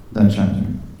that chapter.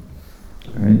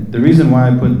 All right. The reason why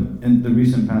I put in the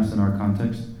recent past in our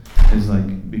context is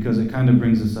because it kind of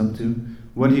brings us up to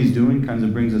what he's doing. Kind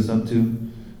of brings us up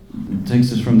to, it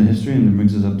takes us from the history and it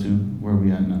brings us up to where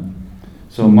we at now.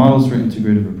 So models for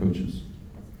integrative approaches.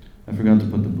 I forgot to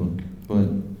put the book, but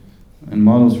in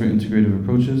models for integrative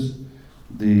approaches,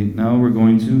 now we're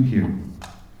going to here.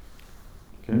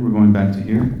 Okay, we're going back to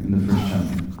here in the first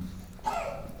chapter.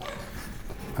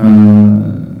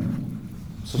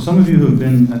 So some of you who have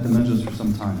been at the Majlis for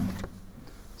some time,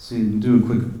 do a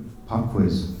quick pop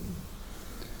quiz.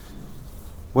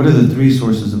 What are the three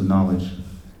sources of knowledge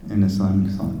in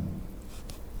Islamic thought?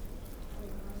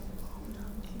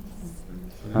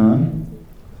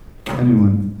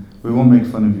 Anyone? We won't make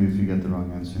fun of you if you get the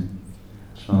wrong answer.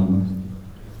 Inshallah.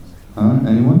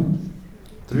 Anyone?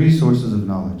 Three sources of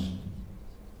knowledge.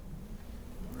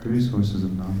 Three sources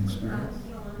of knowledge.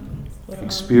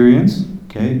 Experience.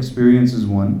 Okay, experience is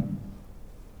one.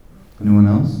 Anyone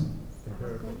else?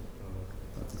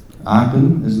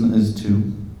 Aql is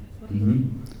two.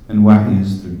 And wahi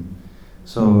is three.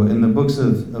 So in the books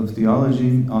of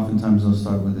theology, oftentimes they'll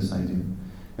start with this idea.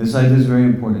 This idea is very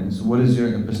important. So what is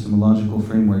your epistemological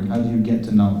framework? How do you get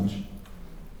to knowledge?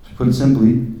 To put it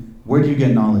simply, where do you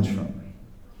get knowledge from?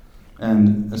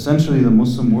 And essentially the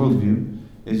Muslim worldview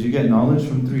is you get knowledge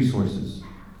from three sources.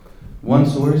 One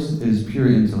source is pure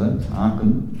intellect,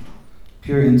 aql.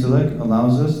 Pure intellect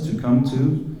allows us to come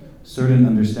to certain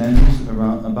understandings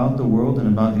about the world and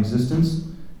about existence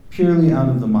purely out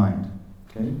of the mind.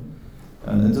 Okay,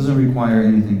 it doesn't require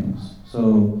anything else.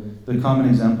 So the common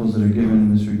examples that are given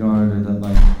in this regard are that,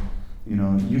 like,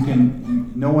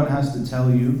 no one has to tell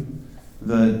you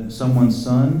that someone's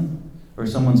son or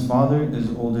someone's father is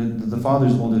older, that the father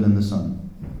is older than the son.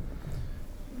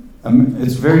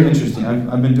 It's very interesting.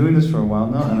 I've been doing this for a while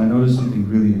now, and I noticed something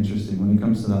really interesting when it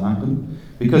comes to the aql,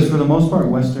 because for the most part,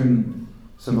 Western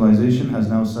civilization has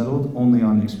now settled only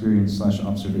on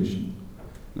experience/observation.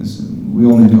 We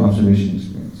only do observation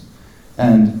experience.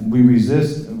 And we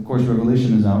resist, of course,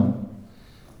 revelation is out,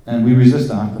 and we resist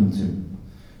the aql too.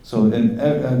 So,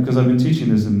 because I've been teaching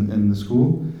this in the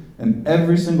school, and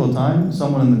every single time,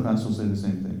 someone in the class will say the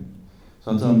same thing.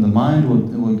 So I'll tell them the mind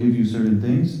will give you certain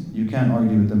things, you can't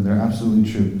argue with them, they're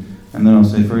absolutely true. And then I'll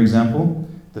say, for example,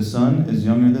 the son is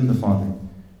younger than the father.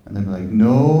 And they'll be like,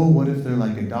 no, what if they're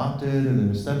like adopted or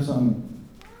they're a stepson?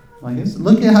 I guess,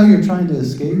 look at how you're trying to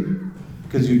escape,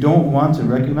 because you don't want to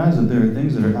recognize that there are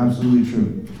things that are absolutely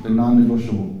true. They're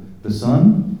non-negotiable. The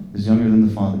son is younger than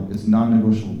the father. It's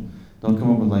non-negotiable. They'll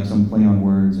come up with like some play on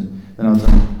words. And then I'll tell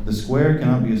them, the square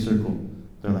cannot be a circle.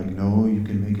 They're like, no, you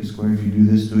can make a square if you do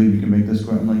this to it, you can make this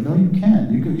square. I'm like, no, you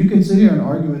can't. You can sit here and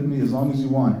argue with me as long as you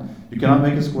want. You cannot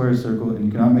make a square a circle, and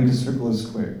you cannot make a circle a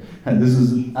square. And this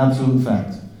is absolute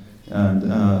fact. And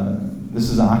this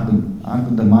is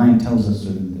aql. The mind tells us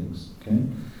certain things. Okay?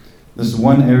 This is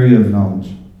one area of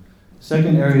knowledge.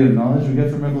 Second area of knowledge we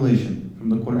get from revelation, from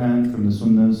the Quran, from the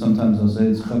Sunnah. Sometimes they'll say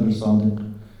it's khabr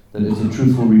sadiq, that it's a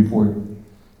truthful report.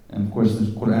 And of course, the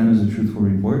Quran is a truthful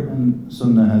report, and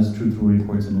Sunnah has truthful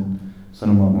reports in it.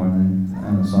 Sallallahu alayhi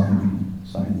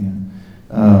Sahih.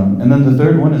 And then the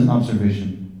third one is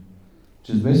observation, which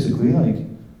is basically like,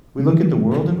 we look at the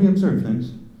world and we observe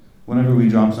things. Whenever we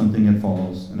drop something, it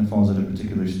falls, and it falls at a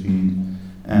particular speed.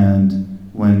 And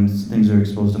when things are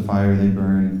exposed to fire, they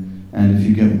burn. And if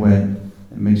you get wet,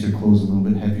 it makes your clothes a little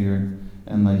bit heavier.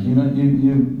 And like,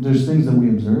 there's things that we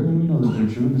observe, and we know that they're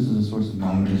true. This is a source of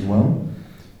knowledge as well.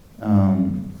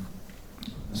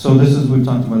 So we've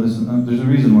talked about this, and there's a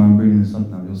reason why I'm bringing this up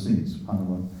now. You'll see,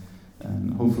 subhanAllah.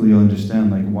 And hopefully you'll understand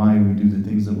like why we do the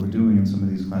things that we're doing in some of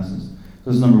these classes.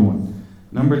 So that's number one.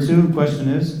 Number two, question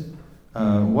is,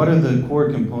 what are the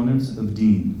core components of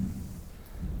deen?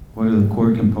 What are the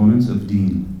core components of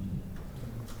deen?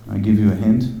 I give you a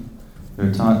hint.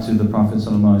 They're taught to the Prophet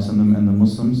ﷺ and the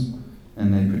Muslims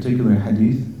in a particular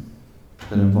hadith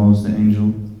that involves the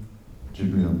angel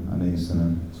Jibreel alayhi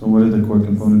salam. So what are the core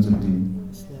components of deen?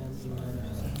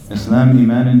 Islam,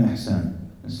 Iman, and Ihsan.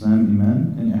 Islam,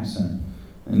 Iman, and Ihsan.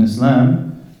 And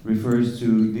Islam refers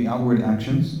to the outward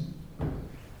actions,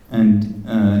 and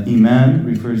Iman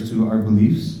refers to our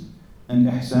beliefs, and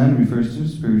Ihsan refers to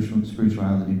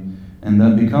spirituality. And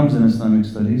that becomes, in Islamic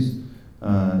studies,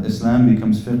 Islam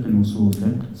becomes fiqh and usul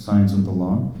fiqh, science of the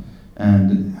law,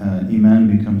 and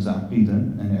Iman becomes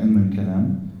aqidah and ilm and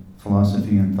kalam,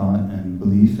 philosophy and thought and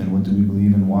belief, and what do we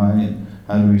believe and why, and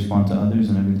how do we respond to others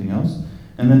and everything else.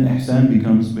 And then ihsan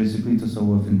becomes basically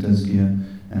tasawwuf and tazkiyah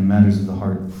and matters of the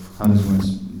heart. How does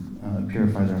one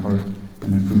purify their heart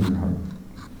and improve their heart?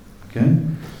 Okay?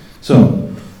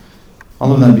 So,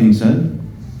 all of that being said,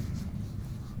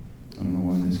 I don't know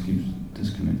why this keeps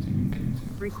disconnecting and connecting.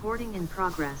 Recording in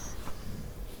progress.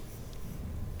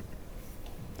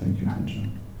 Thank you, Hajjah.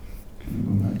 Can you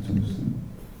go back to this thing?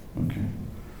 Okay.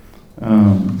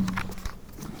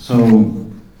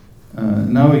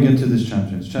 Now we get to this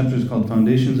chapter. This chapter is called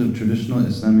Foundations of Traditional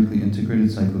Islamically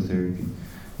Integrated Psychotherapy.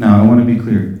 Now, I want to be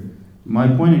clear. My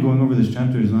point in going over this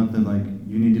chapter is not that like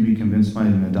you need to be convinced by it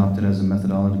and adopt it as a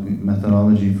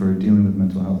methodology for dealing with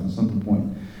mental health. That's not the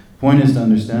point. The point is to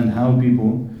understand how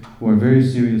people who are very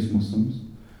serious Muslims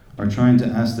are trying to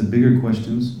ask the bigger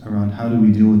questions around how do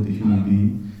we deal with the human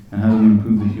being, and how do we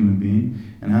improve the human being,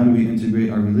 and how do we integrate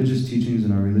our religious teachings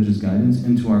and our religious guidance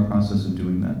into our process of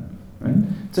doing that, right?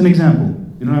 It's an example.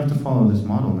 You don't have to follow this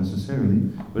model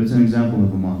necessarily, but it's an example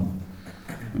of a model,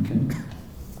 okay?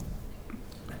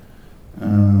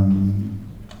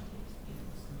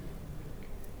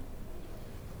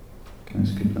 Can I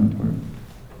skip that part?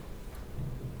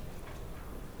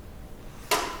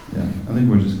 Yeah, I think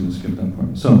we're just going to skip that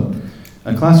part. So,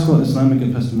 a classical Islamic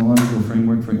epistemological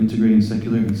framework for integrating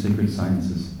secular and sacred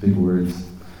sciences. Big words.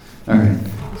 All right.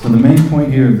 So the main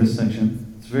point here of this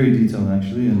section, it's very detailed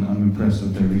actually, and I'm impressed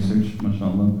with their research,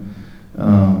 mashallah.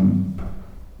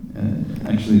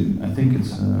 Actually, I think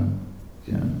it's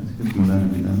Mulana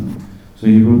Bilal. So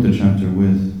he wrote the chapter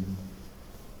with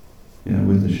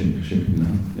the Sheikh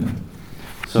Bilal. Yeah.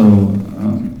 So,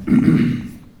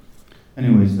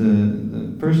 anyways,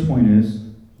 the first point is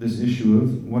this issue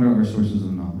of what are our sources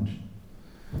of knowledge.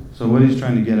 So what he's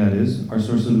trying to get at is, our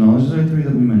sources of knowledge are three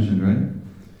that we mentioned, right?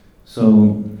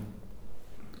 So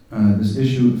this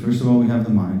issue, first of all, we have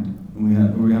the mind, we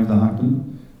have the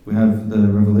aql, we have the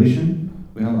revelation,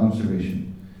 we have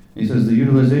observation. He says the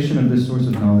utilization of this source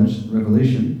of knowledge,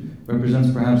 revelation,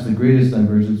 represents perhaps the greatest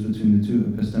divergence between the two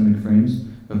epistemic frames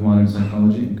of modern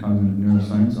psychology and cognitive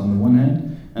neuroscience on the one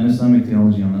hand, and Islamic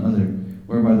theology on the other,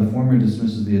 whereby the former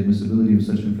dismisses the admissibility of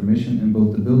such information in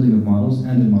both the building of models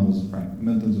and in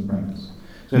methods of practice.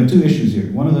 So we have two issues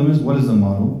here. One of them is, what is the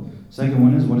model? Second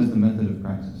one is, what is the method of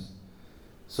practice?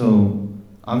 So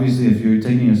obviously, if you're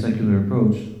taking a secular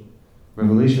approach,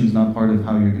 revelation is not part of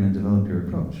how you're going to develop your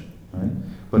approach, right?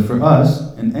 But for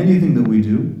us, in anything that we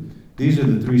do, these are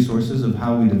the three sources of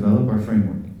how we develop our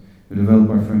framework. We develop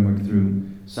our framework through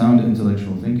sound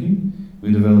intellectual thinking.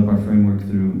 We develop our framework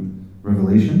through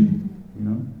revelation. You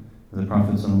know, the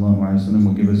Prophet ﷺ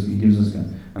will he gives us.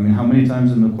 I mean, how many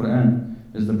times in the Quran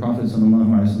is the Prophet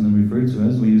ﷺ referred to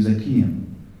as وَيُزَكِّيهِمْ?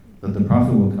 That the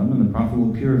Prophet will come and the Prophet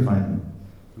will purify them.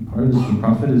 And part of this, the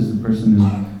Prophet is the person who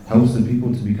helps the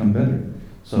people to become better.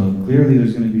 So clearly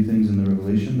there's going to be things in the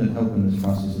revelation that help in this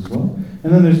process as well.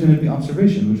 And then there's going to be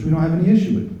observation, which we don't have any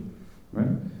issue with, right?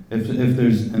 If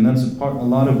there's, and that's a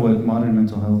lot of what modern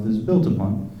mental health is built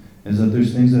upon, is that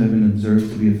there's things that have been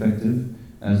observed to be effective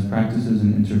as practices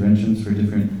and interventions for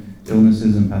different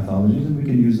illnesses and pathologies, and we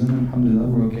can use them, and alhamdulillah,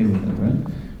 we're okay with that, right?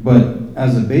 But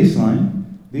as a baseline,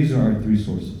 these are our three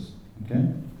sources,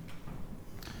 okay?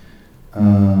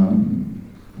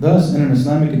 Thus, in an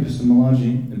Islamic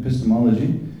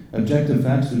epistemology, objective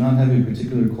facts do not have a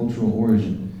particular cultural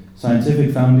origin.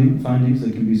 Scientific findings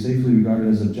that can be safely regarded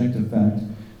as objective fact,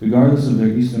 regardless of their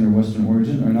Eastern or Western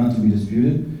origin, are not to be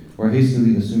disputed or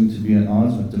hastily assumed to be at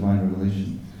odds with divine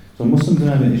revelation. So Muslims don't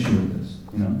have an issue with this,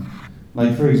 you know.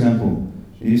 Like, for example,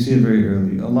 you see it very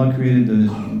early. Allah created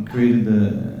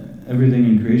everything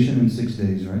in creation in 6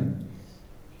 days, right?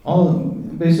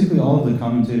 Basically all of the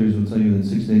commentators will tell you that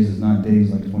 6 days is not days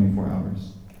like 24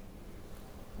 hours.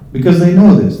 Because they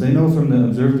know this. They know from the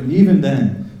observed, even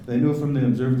then, they know from the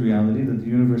observed reality that the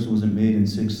universe wasn't made in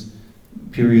 6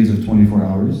 periods of 24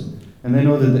 hours. And they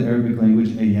know that the Arabic language,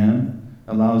 ayyam,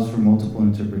 allows for multiple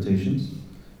interpretations.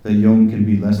 That yom can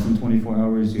be less than 24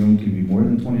 hours, yom can be more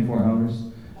than 24 hours,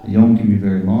 yom can be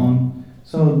very long.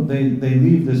 So they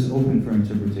leave this open for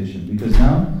interpretation. Because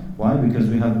now, why? Because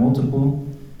we have multiple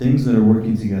things that are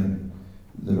working together.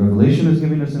 The revelation is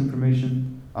giving us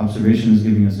information, observation is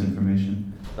giving us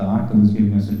information, the aql is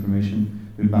giving us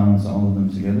information. We balance all of them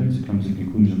together to come to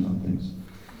conclusions on things.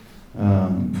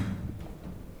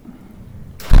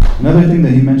 Another thing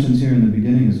that he mentions here in the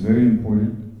beginning is very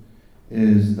important,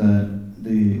 is that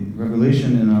the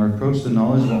revelation in our approach to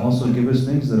knowledge will also give us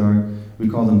things that are, we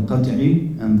call them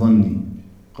qat'i and dhanni.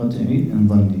 Qat'i and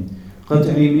dhanni.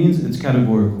 Qat'i means it's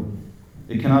categorical.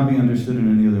 It cannot be understood in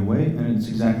any other way, and it's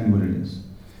exactly what it is.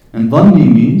 And dhanni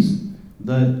means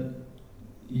that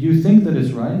you think that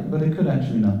it's right, but it could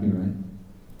actually not be right.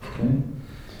 Okay?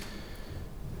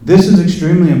 This is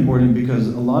extremely important because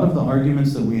a lot of the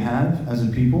arguments that we have as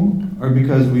a people are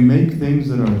because we make things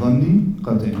that are dhanni,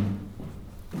 qat'i.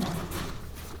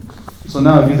 So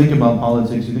now if you think about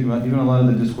politics, you think about even a lot of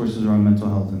the discourses around mental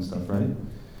health and stuff, right?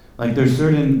 Like there's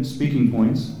certain speaking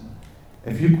points,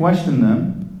 if you question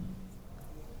them,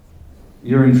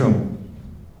 you're in trouble.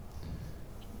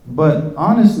 But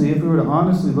honestly, if we were to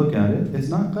honestly look at it, it's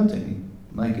not qat'i.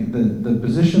 Like the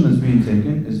position that's being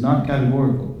taken is not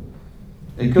categorical.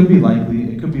 It could be likely,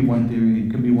 it could be one theory,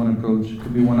 it could be one approach, it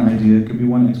could be one idea, it could be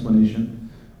one explanation.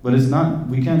 But it's not,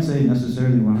 we can't say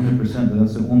necessarily 100% that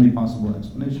that's the only possible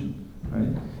explanation, right?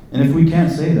 And if we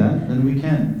can't say that, then we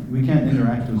can't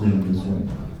interact with it in this way,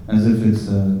 as if it's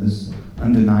this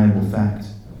undeniable fact,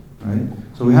 right?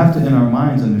 So we have to, in our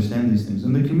minds, understand these things.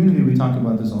 In the community, we talk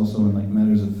about this also in like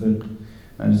matters of fiqh.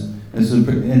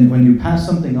 And when you pass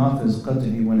something off as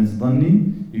qat'i, when it's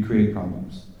dhanni, you create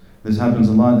problems. This happens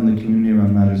a lot in the community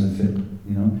around matters of fiqh,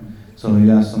 you know? So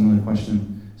you ask someone a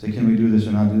question, say, can we do this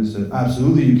or not do this? Say,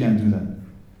 absolutely you can't do that.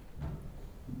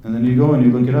 And then you go and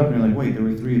you look it up and you're like, wait, there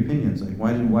were 3 opinions. Like,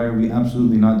 why are we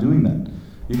absolutely not doing that?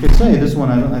 You could say, this one,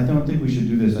 I don't think we should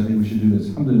do this, I think we should do this.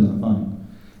 Alhamdulillah, fine.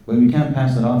 But we can't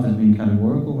pass it off as being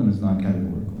categorical when it's not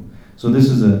categorical. So this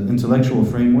is an intellectual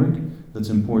framework that's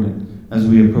important as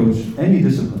we approach any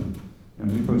discipline.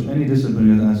 When we approach any discipline,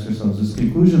 we have to ask ourselves, this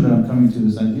conclusion that I'm coming to,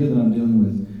 this idea that I'm dealing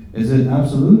with, is it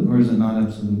absolute or is it not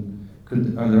absolute?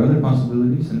 Are there other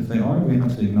possibilities? And if they are, we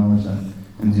have to acknowledge that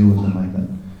and deal with them like that.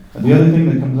 The other thing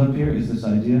that comes up here is this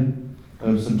idea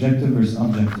of subjective versus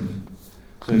objective.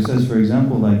 So he says, for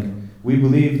example, like, we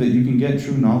believe that you can get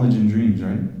true knowledge in dreams,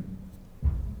 right?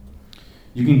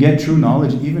 You can get true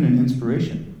knowledge even in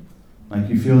inspiration. Like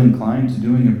you feel inclined to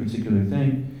doing a particular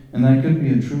thing, and that could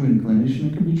be a true inclination,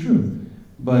 it could be true,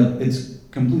 but it's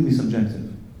completely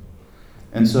subjective.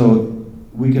 And so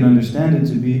we can understand it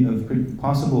to be of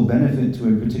possible benefit to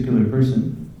a particular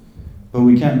person, but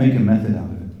we can't make a method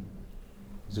out of it.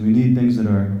 So we need things that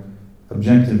are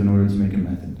objective in order to make a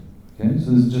method. Okay,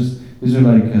 so these are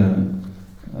like, and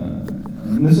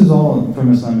this is all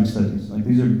from Islamic studies. Like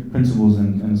these are principles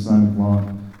in Islamic law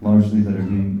largely that are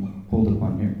being pulled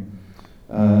upon here.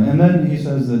 And then he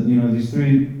says that these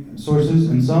three sources,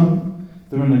 in some,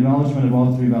 through an acknowledgement of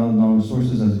all three valid knowledge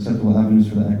sources as acceptable avenues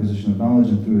for the acquisition of knowledge,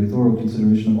 and through a thorough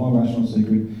consideration of all rational,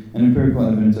 sacred, and empirical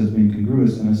evidence as being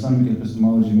congruous, and Islamic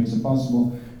epistemology makes it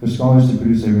possible for scholars to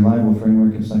produce a reliable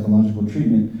framework of psychological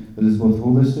treatment that is both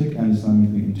holistic and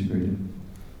Islamically integrated.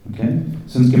 Okay?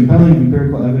 Since compelling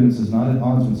empirical evidence is not at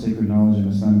odds with sacred knowledge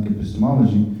and Islamic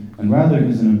epistemology, and rather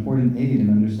is an important aid in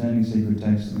understanding sacred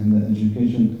texts and in the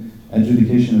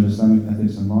adjudication of Islamic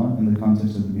ethics and law in the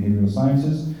context of the behavioral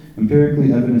sciences,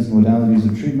 empirically evidenced modalities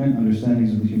of treatment,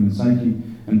 understandings of the human psyche,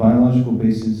 and biological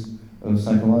bases of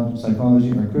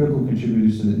psychology are critical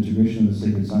contributors to the integration of the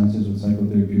sacred sciences with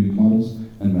psychotherapeutic models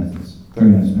and methods.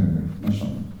 Very nice paragraph,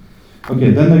 mashallah.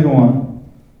 Okay, then they go on.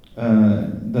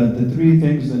 The three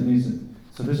things that needs.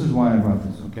 So this is why I brought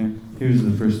this. Okay, here's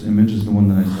the first image. Is the one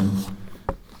that I said.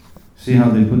 See how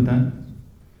they put that?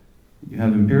 You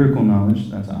have empirical knowledge.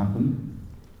 That's aql,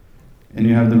 and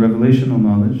you have the revelational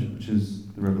knowledge, which is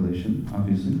the revelation,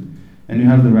 obviously, and you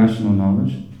have the rational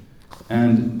knowledge.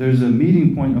 And there's a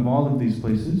meeting point of all of these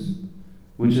places,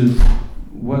 which is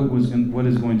what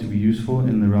is going to be useful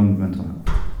in the realm of mental health.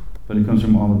 But it comes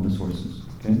from all of the sources.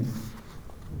 Okay.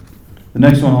 The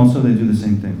next one also, they do the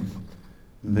same thing.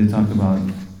 They talk about,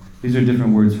 these are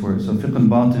different words for it. So fiqh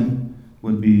al-batin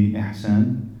would be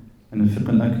ihsan, and the fiqh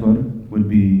al-akbar would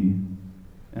be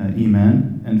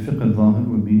iman, and fiqh al-zahir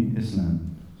would be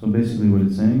Islam. So basically what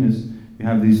it's saying is, you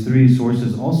have these three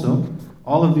sources also.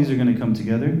 All of these are going to come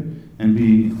together and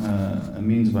be a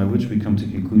means by which we come to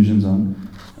conclusions on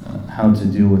how to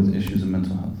deal with issues of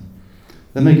mental health.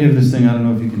 Then they give this thing, I don't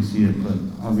know if you can see it, but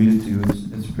I'll read it to you.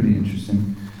 It's pretty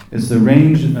interesting. It's the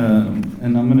range, and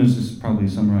I'm going to just probably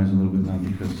summarize a little bit now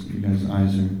because you guys'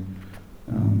 eyes are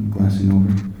glassing over.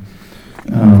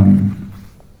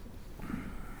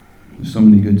 There's so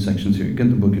many good sections here. Get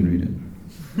the book and read it.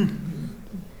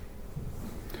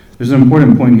 There's an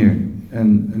important point here,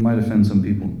 and it might offend some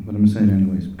people, but I'm going to say it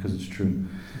anyways because it's true.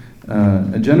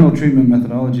 A general treatment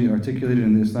methodology articulated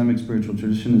in the Islamic spiritual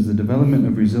tradition is the development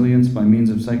of resilience by means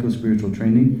of psycho-spiritual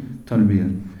training,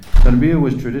 tarbiyah. Tarbiyah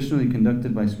was traditionally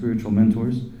conducted by spiritual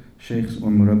mentors, sheikhs or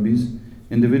murabbis,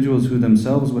 individuals who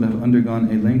themselves would have undergone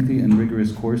a lengthy and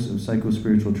rigorous course of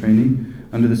psycho-spiritual training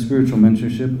under the spiritual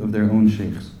mentorship of their own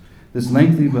sheikhs. This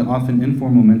lengthy but often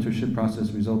informal mentorship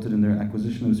process resulted in their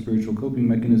acquisition of spiritual coping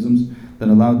mechanisms that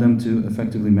allowed them to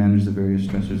effectively manage the various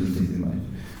stressors of daily life.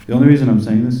 The only reason I'm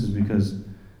saying this is because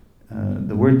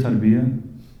the word tarbiyah,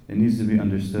 it needs to be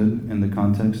understood in the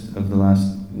context of the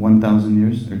last 1,000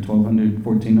 years, or 1,200,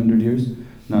 1,400 years,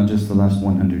 not just the last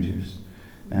 100 years.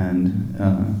 And,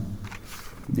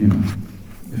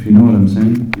 if you know what I'm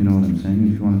saying, you know what I'm saying.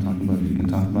 If you want to talk about it, you can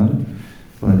talk about it.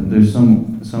 But there's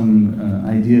some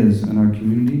ideas in our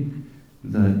community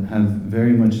that have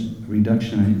very much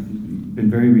been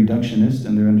very reductionist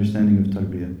in their understanding of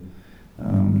tarbiyah.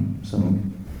 So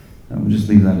we'll just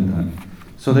leave that at that.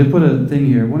 So they put a thing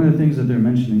here. One of the things that they're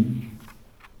mentioning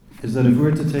is that if we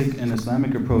were to take an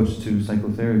Islamic approach to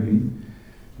psychotherapy,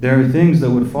 there are things that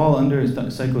would fall under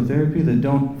psychotherapy that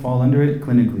don't fall under it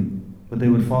clinically, but they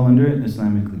would fall under it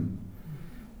Islamically.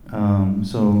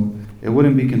 So it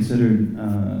wouldn't be considered,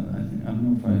 I don't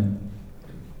know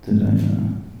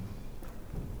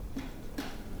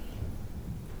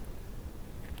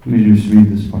let me just read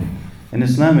this part. In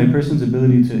Islam, a person's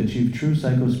ability to achieve true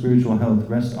psycho-spiritual health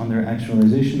rests on their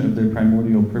actualization of their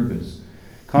primordial purpose.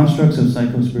 Constructs of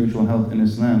psycho-spiritual health in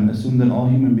Islam assume that all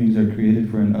human beings are created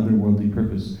for an otherworldly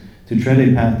purpose, to tread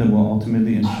a path that will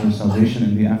ultimately ensure salvation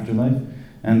in the afterlife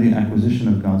and the acquisition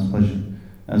of God's pleasure.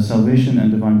 As salvation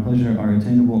and divine pleasure are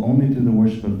attainable only through the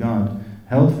worship of God,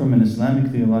 health from an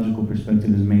Islamic theological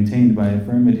perspective is maintained by a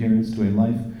firm adherence to a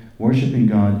life worshipping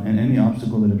God, and any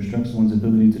obstacle that obstructs one's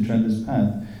ability to tread this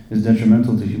path is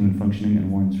detrimental to human functioning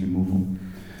and warrants removal.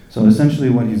 So essentially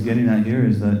what he's getting at here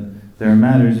is that there are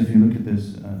matters, if you look at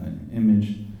this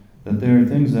image, that there are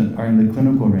things that are in the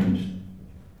clinical range.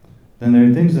 Then there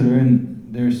are things that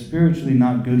they're spiritually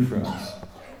not good for us.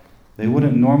 They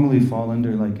wouldn't normally fall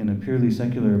under, like in a purely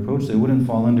secular approach, they wouldn't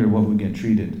fall under what would get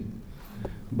treated.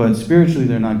 But spiritually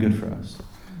they're not good for us.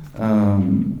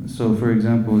 So, for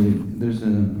example, there's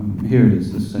here it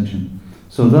is, this section.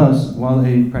 So thus, while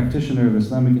a practitioner of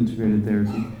Islamic integrated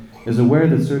therapy is aware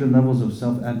that certain levels of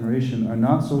self-admiration are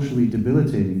not socially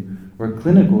debilitating or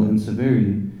clinical in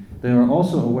severity, they are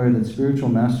also aware that spiritual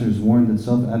masters warn that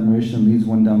self-admiration leads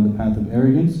one down the path of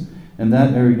arrogance, and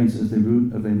that arrogance is the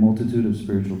root of a multitude of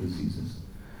spiritual diseases.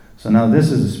 So now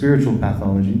this is a spiritual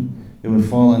pathology. It would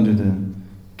fall under the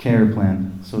care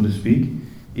plan, so to speak,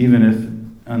 even if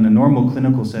in a normal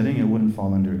clinical setting it wouldn't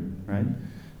fall under it, right?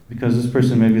 Because this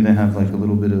person, maybe they have like a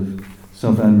little bit of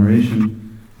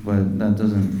self-admiration, but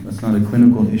that's not a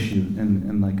clinical issue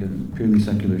in like a purely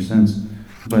secular sense.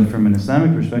 But from an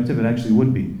Islamic perspective, it actually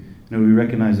would be. We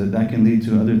recognize that that can lead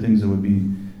to other things that would be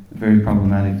very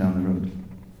problematic down the road.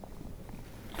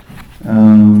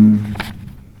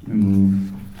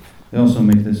 Move. They also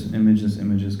make this image. This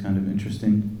image is kind of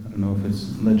interesting. I don't know if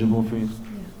it's legible for you.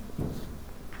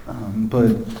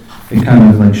 But it kind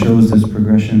of like shows this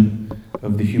progression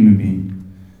of the human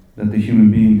being. That the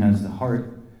human being has the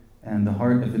heart, and the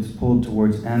heart, if it's pulled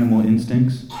towards animal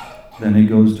instincts, then it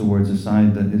goes towards a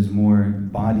side that is more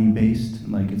body-based,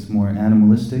 like it's more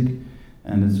animalistic,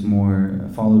 and it's more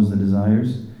follows the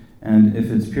desires. And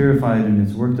if it's purified and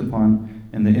it's worked upon,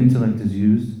 and the intellect is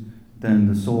used, then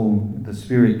the soul, the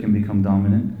spirit can become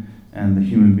dominant, and the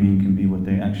human being can be what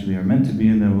they actually are meant to be,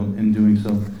 and they will, in doing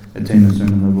so, attain a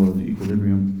certain level of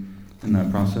equilibrium in that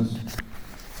process.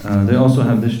 They also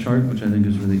have this chart, which I think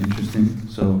is really interesting.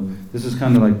 So this is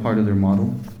kind of like part of their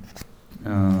model.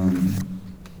 Let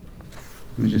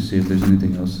me just see if there's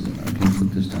anything else. I can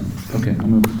put this down. Okay, I'm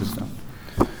going to put this down.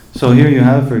 So here you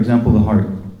have, for example, the heart.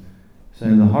 So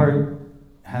the heart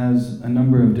has a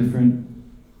number of different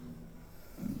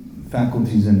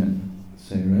faculties in it,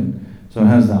 say, right? So it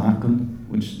has the aql,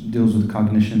 which deals with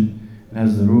cognition. It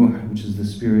has the ruh, which is the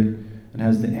spirit. It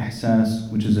has the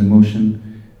ihsas, which is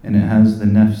emotion. And it has the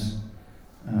nafs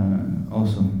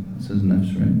also. It says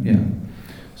nafs, right? Yeah.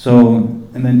 So,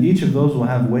 and then each of those will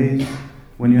have ways.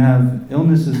 When you have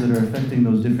illnesses that are affecting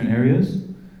those different areas,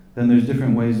 then there's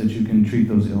different ways that you can treat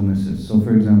those illnesses. So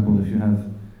for example, if you have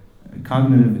a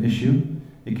cognitive issue,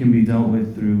 it can be dealt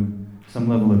with through some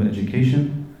level of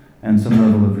education and some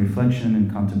level of reflection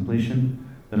and contemplation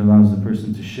that allows the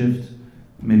person to shift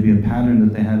maybe a pattern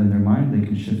that they had in their mind. They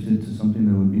can shift it to something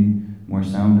that would be more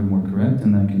sound or more correct,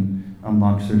 and that can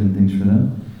unlock certain things for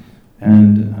them.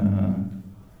 And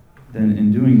then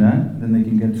in doing that, then they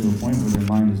can get to a point where their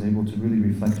mind is able to really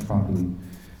reflect properly.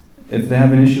 If they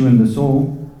have an issue in the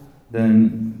soul,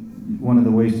 then one of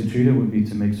the ways to treat it would be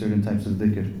to make certain types of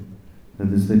dhikr. That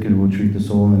this dhikr will treat the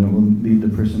soul, and it will lead the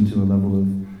person to a level of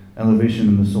elevation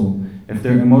in the soul. If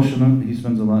they're emotional, he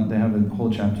spends a lot, they have a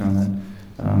whole chapter on that,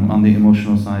 on the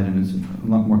emotional side, and it's a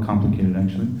lot more complicated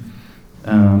actually.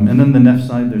 And then the nafs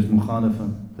side, there's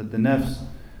mukhalafa, that the nafs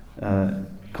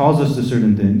calls us to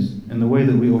certain things, and the way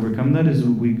that we overcome that is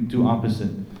we do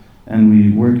opposite, and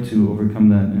we work to overcome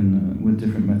that with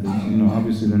different methods.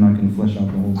 Obviously they're not going to flesh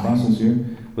out the whole process here,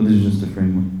 but this is just a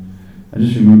framework. I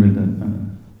just remembered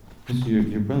that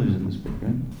your brother's in this book,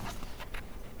 right?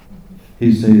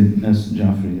 He's Sayyid S.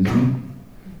 Jafri, isn't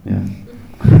he? Yeah.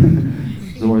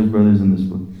 Zohar's brother's in this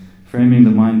book. Framing the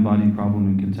Mind-Body Problem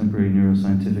in Contemporary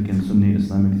Neuroscientific and Sunni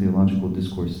Islamic Theological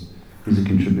Discourse. He's a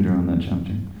contributor on that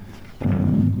chapter.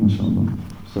 MashaAllah.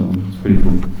 So it's pretty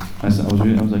cool. I was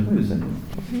like, wait a second,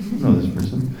 I know this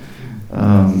person.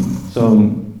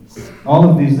 So all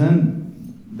of these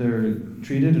then, they're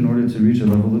treated in order to reach a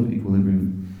level of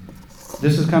equilibrium.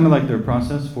 This is kind of like their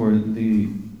process for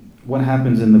what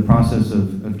happens in the process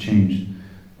of change,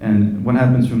 and what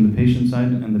happens from the patient side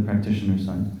and the practitioner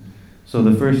side. So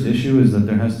the first issue is that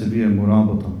there has to be a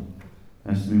murabata.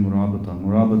 There has to be murabata.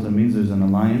 Murabata means there's an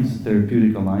alliance,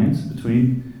 therapeutic alliance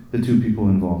between the two people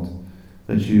involved.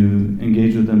 That you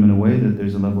engage with them in a way that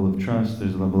there's a level of trust,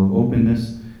 there's a level of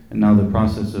openness, and now the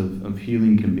process of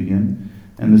healing can begin.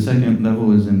 And the second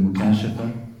level is in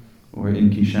mukashafa, or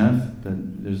inkishaf,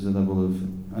 that there's a level of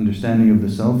understanding of the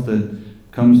self that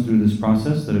comes through this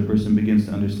process, that a person begins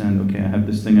to understand, okay, I have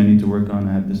this thing I need to work on,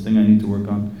 I have this thing I need to work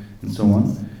on, and so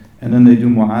on. And then they do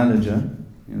mu'alaja,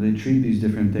 they treat these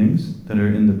different things that are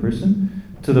in the person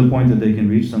to the point that they can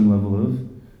reach some level of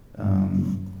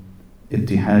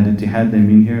ittihad. Ittihad, they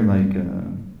mean here like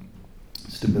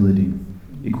stability,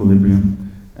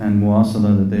 equilibrium, and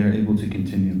muwasala, that they are able to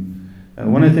continue.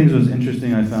 One of the things that was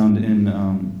interesting I found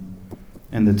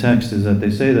in the text is that they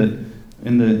say that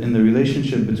in the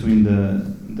relationship between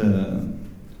the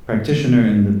practitioner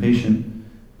and the patient,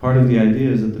 part of the idea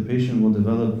is that the patient will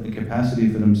develop a capacity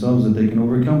for themselves that they can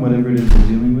overcome whatever it is they're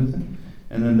dealing with,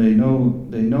 and then they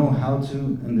know how to,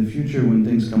 in the future when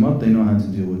things come up, they know how to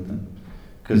deal with them.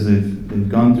 Because they've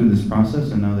gone through this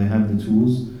process and now they have the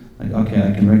tools, like, okay,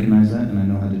 I can recognize that and I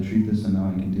know how to treat this and now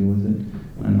I can deal with it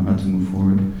and I know how to move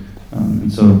forward.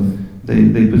 And so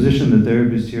they position the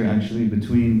therapist here actually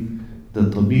between the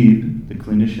tabib, the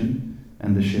clinician,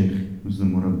 and the sheikh, who's the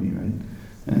murabbi, right?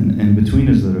 And between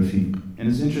is the rafiq. And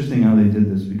it's interesting how they did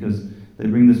this because they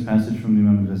bring this passage from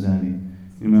Imam al-Ghazali.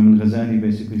 Imam al-Ghazali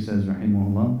basically says,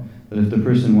 rahimahullah, that if the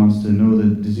person wants to know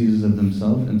the diseases of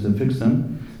themselves and to fix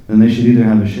them, then they should either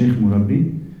have a sheikh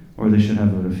murabbi or they should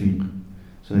have a rafiq.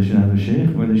 So they should have a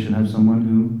sheikh or they should have someone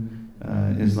who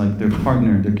is like their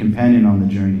partner, their companion on the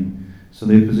journey. So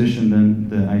they position then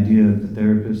the idea of the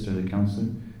therapist or the counselor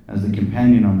as the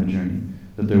companion on the journey,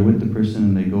 that they're with the person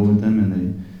and they go with them and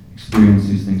they experience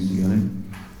these things together.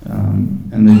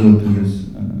 And they go through this,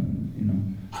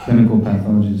 clinical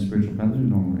pathology, spiritual pathology,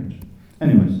 normal range.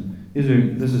 Anyways,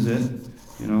 this is it.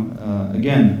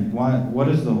 Again, what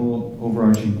is the whole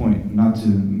overarching point? Not to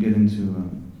get into...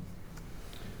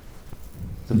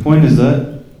 the point is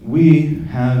that we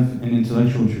have an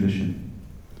intellectual tradition,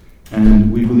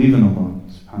 and we believe in Allah,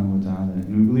 subhanahu wa ta'ala,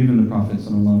 and we believe in the Prophet,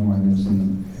 sallallahu alaihi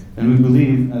wasallam, and we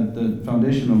believe at the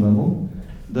foundational level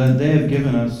that they have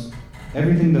given us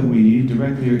everything that we need,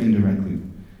 directly or indirectly.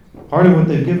 Part of what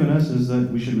they've given us is that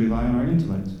we should rely on our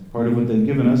intellect. Part of what they've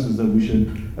given us is that we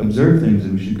should observe things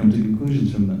and we should come to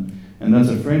conclusions from them. And that's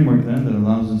a framework then that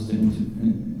allows us to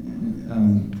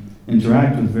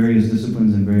interact with various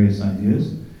disciplines and various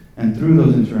ideas. And through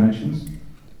those interactions,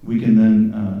 we can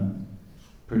then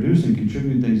produce and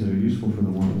contribute things that are useful for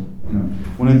the world.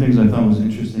 One of the things I thought was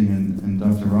interesting in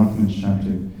Dr. Rothman's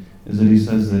chapter is that he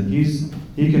says that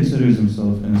he considers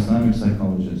himself an Islamic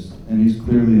psychologist, and he's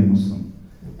clearly a Muslim.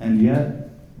 And yet,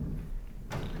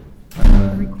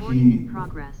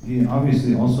 he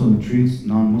obviously also treats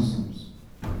non-Muslims,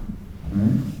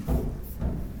 right?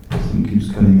 Something keeps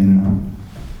cutting in and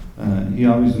out. He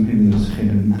obviously, maybe there's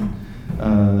khair in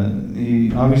that.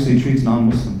 He obviously treats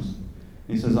non-Muslims.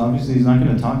 He says obviously he's not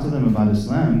going to talk to them about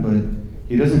Islam, but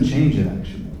he doesn't change it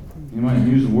actually. He might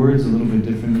use words a little bit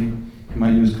differently. He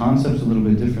might use concepts a little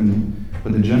bit differently,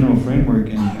 but the general framework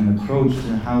and approach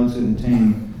to how to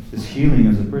attain this healing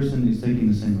as a person, he's taking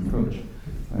the same approach,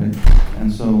 right?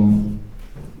 And so,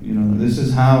 this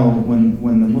is how,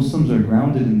 when the Muslims are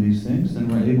grounded in these things, then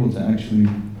we're able to actually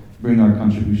bring our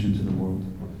contribution to the world.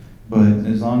 But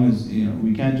as long as,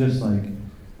 we can't just like,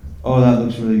 oh, that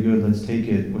looks really good, let's take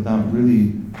it, without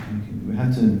really, we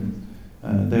have to,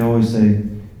 they always say,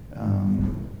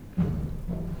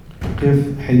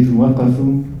 قف حيث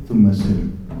وقفوا ثم سر.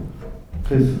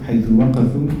 قف حيث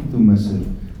وقفوا ثم سر.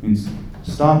 Means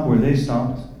stop where they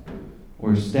stopped,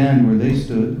 or stand where they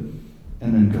stood,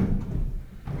 and then go.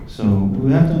 So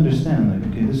we have to understand, like,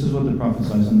 okay, this is what the Prophet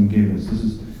ﷺ gave us.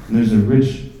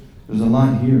 There's a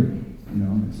lot here.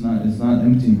 It's not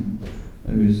empty.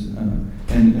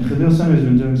 And Khalil Center has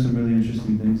been doing some really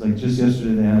interesting things. Like just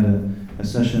yesterday, they had a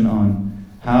session on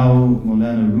how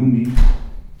Maulana Rumi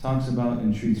talks about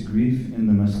and treats grief in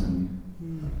the Masnavi.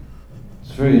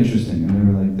 It's very interesting,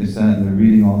 and they sat and they're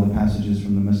reading all the passages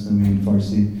from the Masnavi in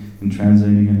Farsi and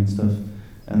translating it and stuff.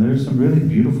 And there's some really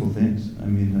beautiful things.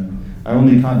 I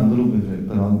only caught a little bit of it,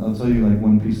 but I'll tell you like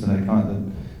one piece that I caught that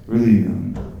really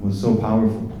was so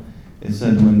powerful. It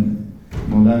said when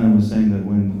Maulana was saying that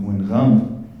when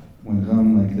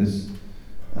gham, like this,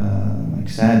 like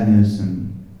sadness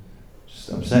and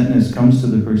just upsetness comes to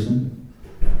the person,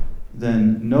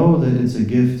 then know that it's a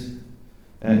gift,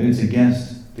 it's a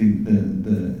guest.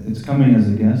 It's coming as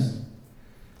a guest,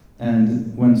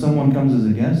 and when someone comes as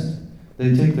a guest,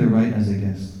 they take their right as a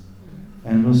guest,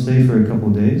 and will stay for a couple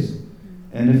days.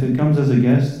 And if it comes as a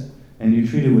guest, and you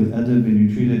treat it with adab, and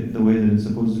you treat it the way that it's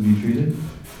supposed to be treated,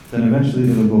 then eventually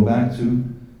it'll go back to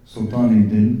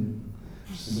Sultan-i-Din.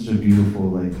 This is such a beautiful,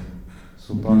 like,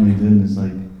 Sultan-i-Din is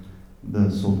like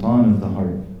the Sultan of the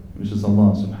heart, which is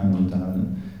Allah subhanahu wa ta'ala.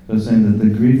 So it's saying that the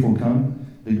grief will come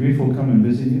and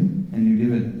visit you, and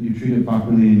you treat it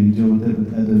properly, and you deal with it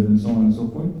with adab and so on and so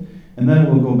forth, and then it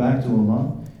will go back to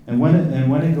Allah. And when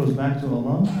it goes back to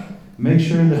Allah, make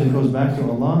sure that it goes back to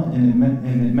Allah, and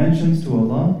it mentions to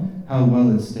Allah how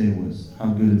well its stay was, how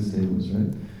good its stay was,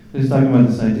 right? He's talking about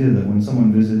this idea that when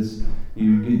someone visits,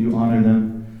 you honor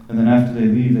them, and then after they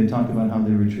leave, they talk about how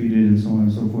they were treated and so on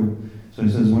and so forth. So he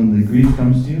says, when the grief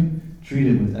comes to you, treat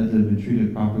it with adab and treat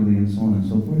it properly and so on and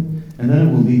so forth, and then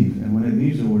it will leave. And when it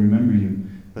leaves, it will remember you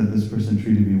that this person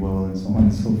treated me well and so on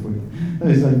and so forth.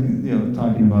 He's like,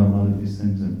 talking about a lot of these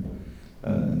things, and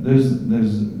there's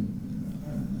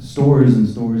stores and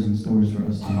stores and stores for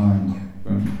us to mine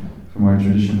from from our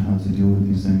tradition how to deal with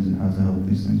these things and how to help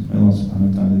these things. May Allah subhanahu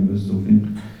wa ta'ala give us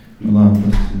tawfiq. May Allah help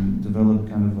us to develop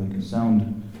kind of like a sound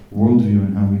worldview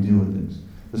in how we deal with things.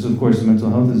 This, of course,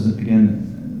 mental health is,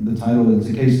 again, the title, it's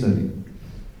a case study.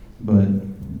 But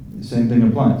the same thing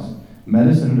applies.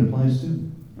 Medicine, it applies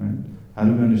too, right? How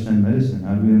do we understand medicine?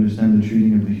 How do we understand the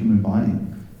treating of the human body?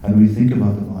 How do we think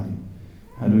about the body?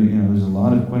 How do we, there's a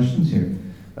lot of questions here.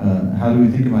 How do we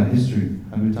think about history?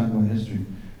 How do we talk about history?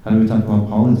 How do we talk about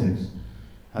politics?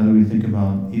 How do we think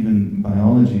about even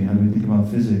biology? How do we think about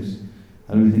physics?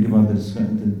 How do we think about the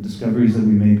discoveries that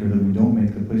we make or that we don't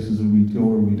make, the places that we go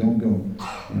or we don't go?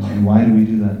 And why do we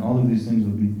do that? All of these things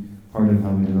will be part of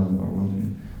how we develop our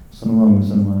worldview. Sallallahu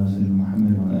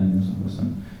alaihi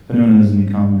wasallam. If anyone has any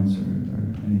comments or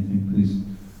anything, please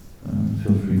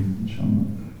feel free, inshallah.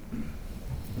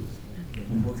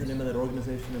 What's the name of that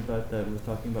organization that was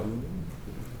talking about women?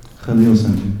 Khalil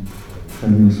Center.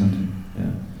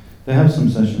 Yeah. They have some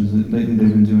sessions. Lately they've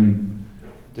been doing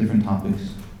different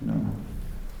topics.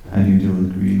 How do you deal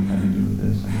with greed? How do you deal with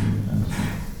this? How do you deal with that?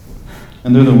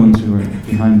 And they're the ones who are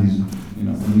behind these,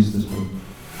 at least this book.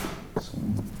 So,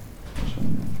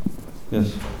 inshallah.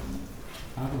 Yes.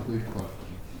 I have a big question.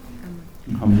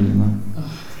 Alhamdulillah.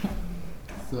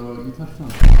 So you touched on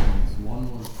two things. One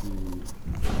was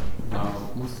how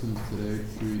Muslims today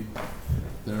treat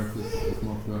therapists as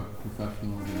more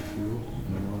professional than true,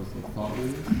 and more as thought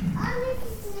leaders.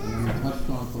 And then you touched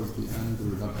on towards the end the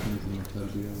reductionism of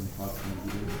tarbiyah and classroom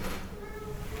abuse.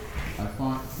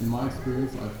 In my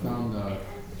experience, I found that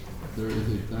there is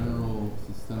a general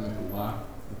systemic lack of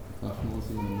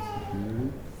professionalism in the Muslim community.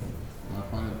 And I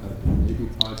find that it may be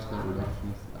tied to that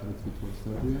reductionist attitude towards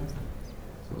tarbiyah.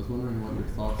 So I was wondering what your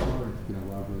thoughts are, if you can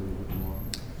elaborate a little bit more.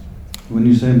 When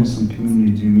you say Muslim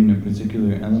community, do you mean a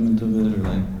particular element of it, or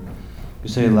like you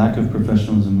say a lack of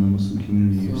professionalism in the Muslim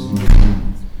community?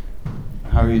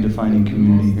 How are you defining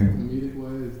community here? The comedic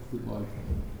way is like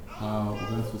how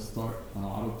events will start on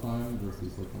auto time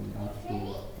versus like on the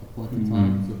actual appointed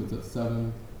time. So if it's at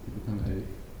 7, it becomes 8.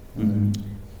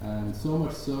 And so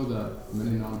much so that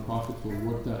many non-profits will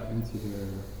work that into their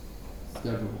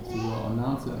schedule. So they'll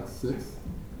announce it at 6,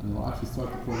 and they'll actually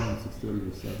start the program at 6:30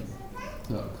 or 7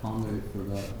 to accommodate for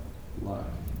that lack.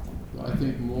 So I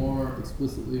think more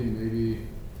explicitly, maybe in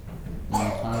the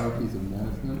hierarchies of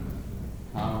management,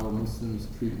 how Muslims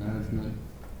treat management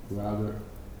rather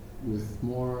with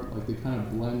more, like they kind of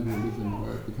blend religion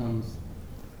where it becomes,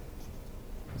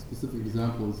 a specific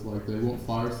example is like they won't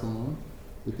fire someone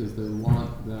because they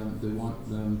want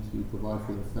them to provide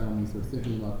for their families. They're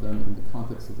thinking about them in the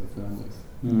context of their families.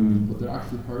 But they're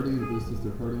actually hurting the business,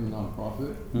 they're hurting the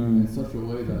nonprofit in such a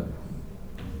way that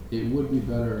it would be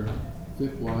better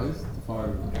fit-wise to fire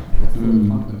them for the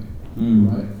company,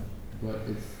 right? But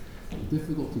it's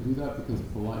difficult to do that because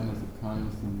politeness and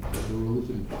kindness and the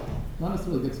religion not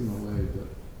necessarily gets in the way, but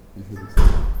inhibits it.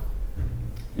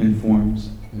 Informs.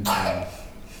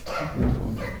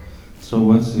 So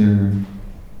what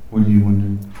are you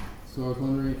wondering? So I was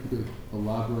wondering if you could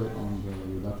elaborate on the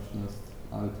reductionist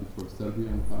attitude towards tarbiyah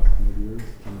in the past 100 years,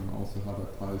 and then also how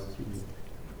that ties to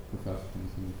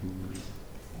professionals in the community.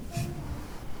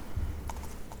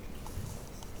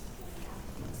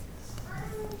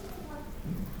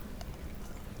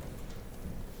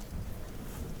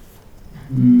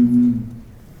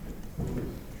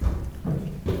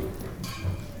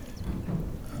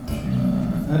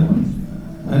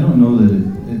 I don't know that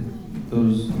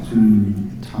those two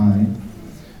tie.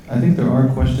 I think there are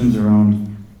questions around,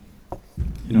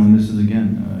 and this is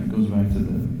again, it goes back to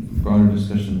the broader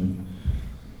discussion of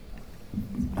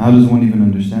how does one even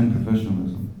understand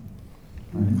professionalism,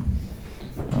 right?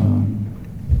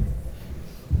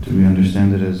 Do we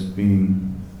understand it as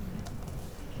being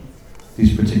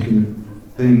these particular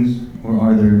things, or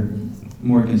are there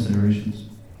more considerations?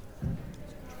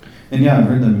 And yeah, I've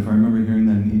heard that before. I remember hearing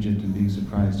that in Egypt and being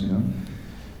surprised,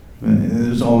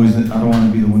 There's always that I don't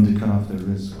want to be the one to cut off their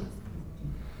wrist.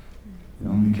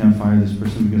 You can't fire this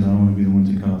person because I don't want to be the one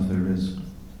to cut off their wrist.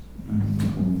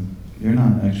 Well, you're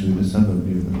not actually the sabab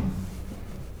here, but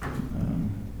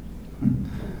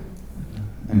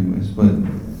anyways, but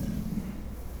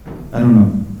I don't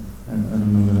know. I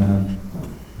don't know that I have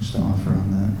much to offer on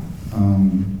that.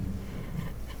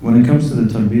 When it comes to the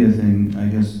tarbiyah thing, I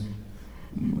guess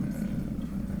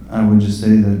I would just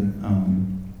say that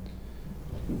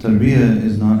tarbiyah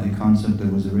is not a concept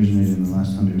that was originated in the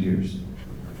last 100 years.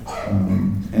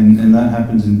 And that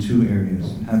happens in two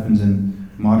areas. It happens in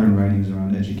modern writings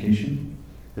around education,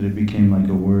 that it became like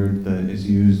a word that is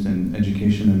used in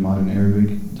education in modern Arabic.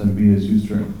 Tarbiyah is used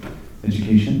for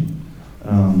education.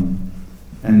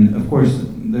 And of course,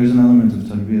 there's an element of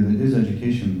tarbiyah that is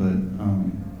education, but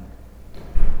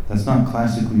that's not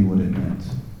classically what it meant.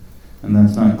 And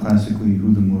that's not classically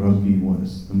who the murabbi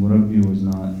was. The murabbi was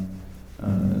not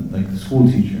like the school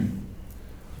teacher.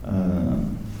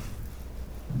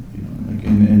 Like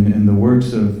in the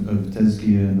works of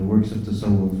tazkiyah and the works of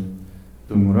tasawwuf,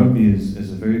 the murabbi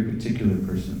is a very particular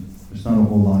person. There's not a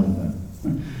whole lot of that.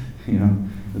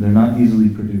 They're not easily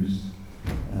produced.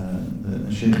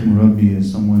 The Shaykh Murabbi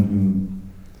is someone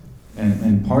who,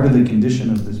 and part of the condition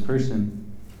of this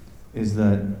person is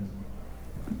that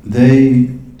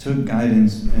they took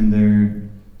guidance in their,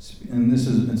 and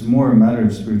it's more a matter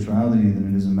of spirituality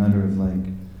than it is a matter of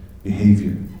like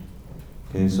behavior.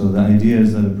 Okay, so the idea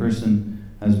is that a person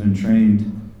has been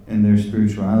trained in their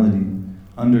spirituality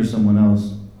under someone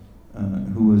else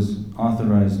who was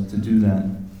authorized to do that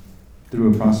through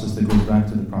a process that goes back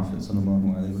to the Prophet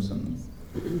sallallahu alaihi wasallam,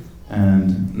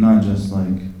 and not just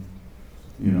like,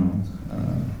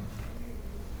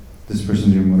 this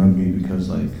person's your murabbi because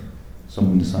like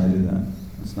someone decided that.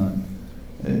 That's not.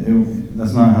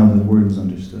 That's not how the word was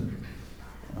understood.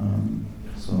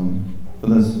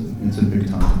 But it's a big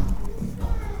topic.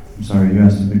 I'm sorry, you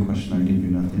asked a big question. I gave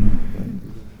you nothing.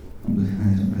 But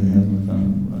I don't really have my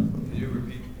phone. Could you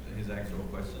repeat his actual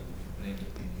question? I didn't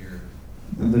hear.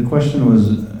 The question was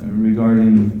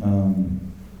regarding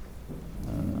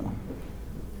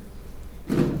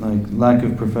like lack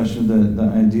of profession. The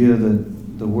idea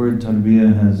that the word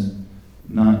tarbiyah has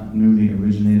not newly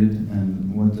originated,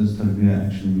 and what does tarbiyah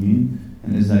actually mean,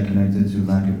 and is that connected to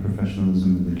lack of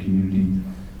professionalism in the community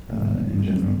in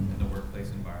general? In the workplace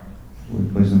environment.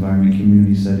 Workplace environment,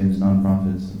 community settings,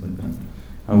 non-profits, stuff like that.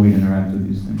 How we interact with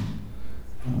these things.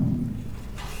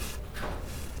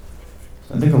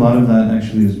 So I think a lot of that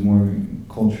actually is more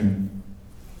culture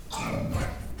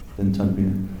than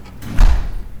tarbiyah.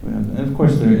 And of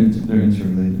course they're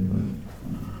interrelated, but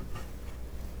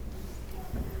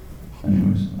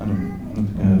anyways, I don't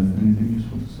think I have anything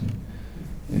useful to say.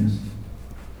 Yes.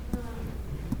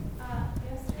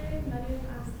 Yesterday, Maryam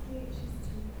asked me,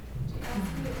 she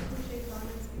asked me who Sheikh Ron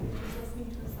is because she was listening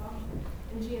to a song,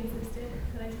 and she insisted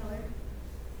that I tell her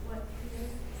what he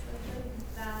is. So I said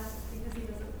that because he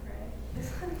doesn't pray.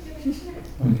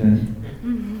 Okay.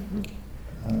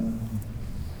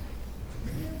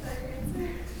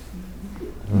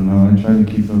 I don't know, I try to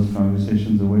keep those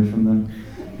conversations away from them,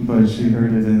 but she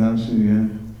heard it and now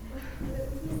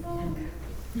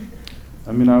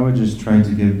I mean, I would just try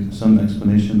to give some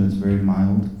explanation that's very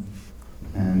mild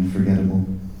and forgettable.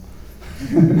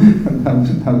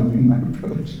 that would be my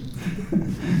approach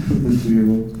with a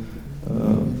 2-year-old.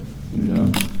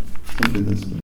 Simply this.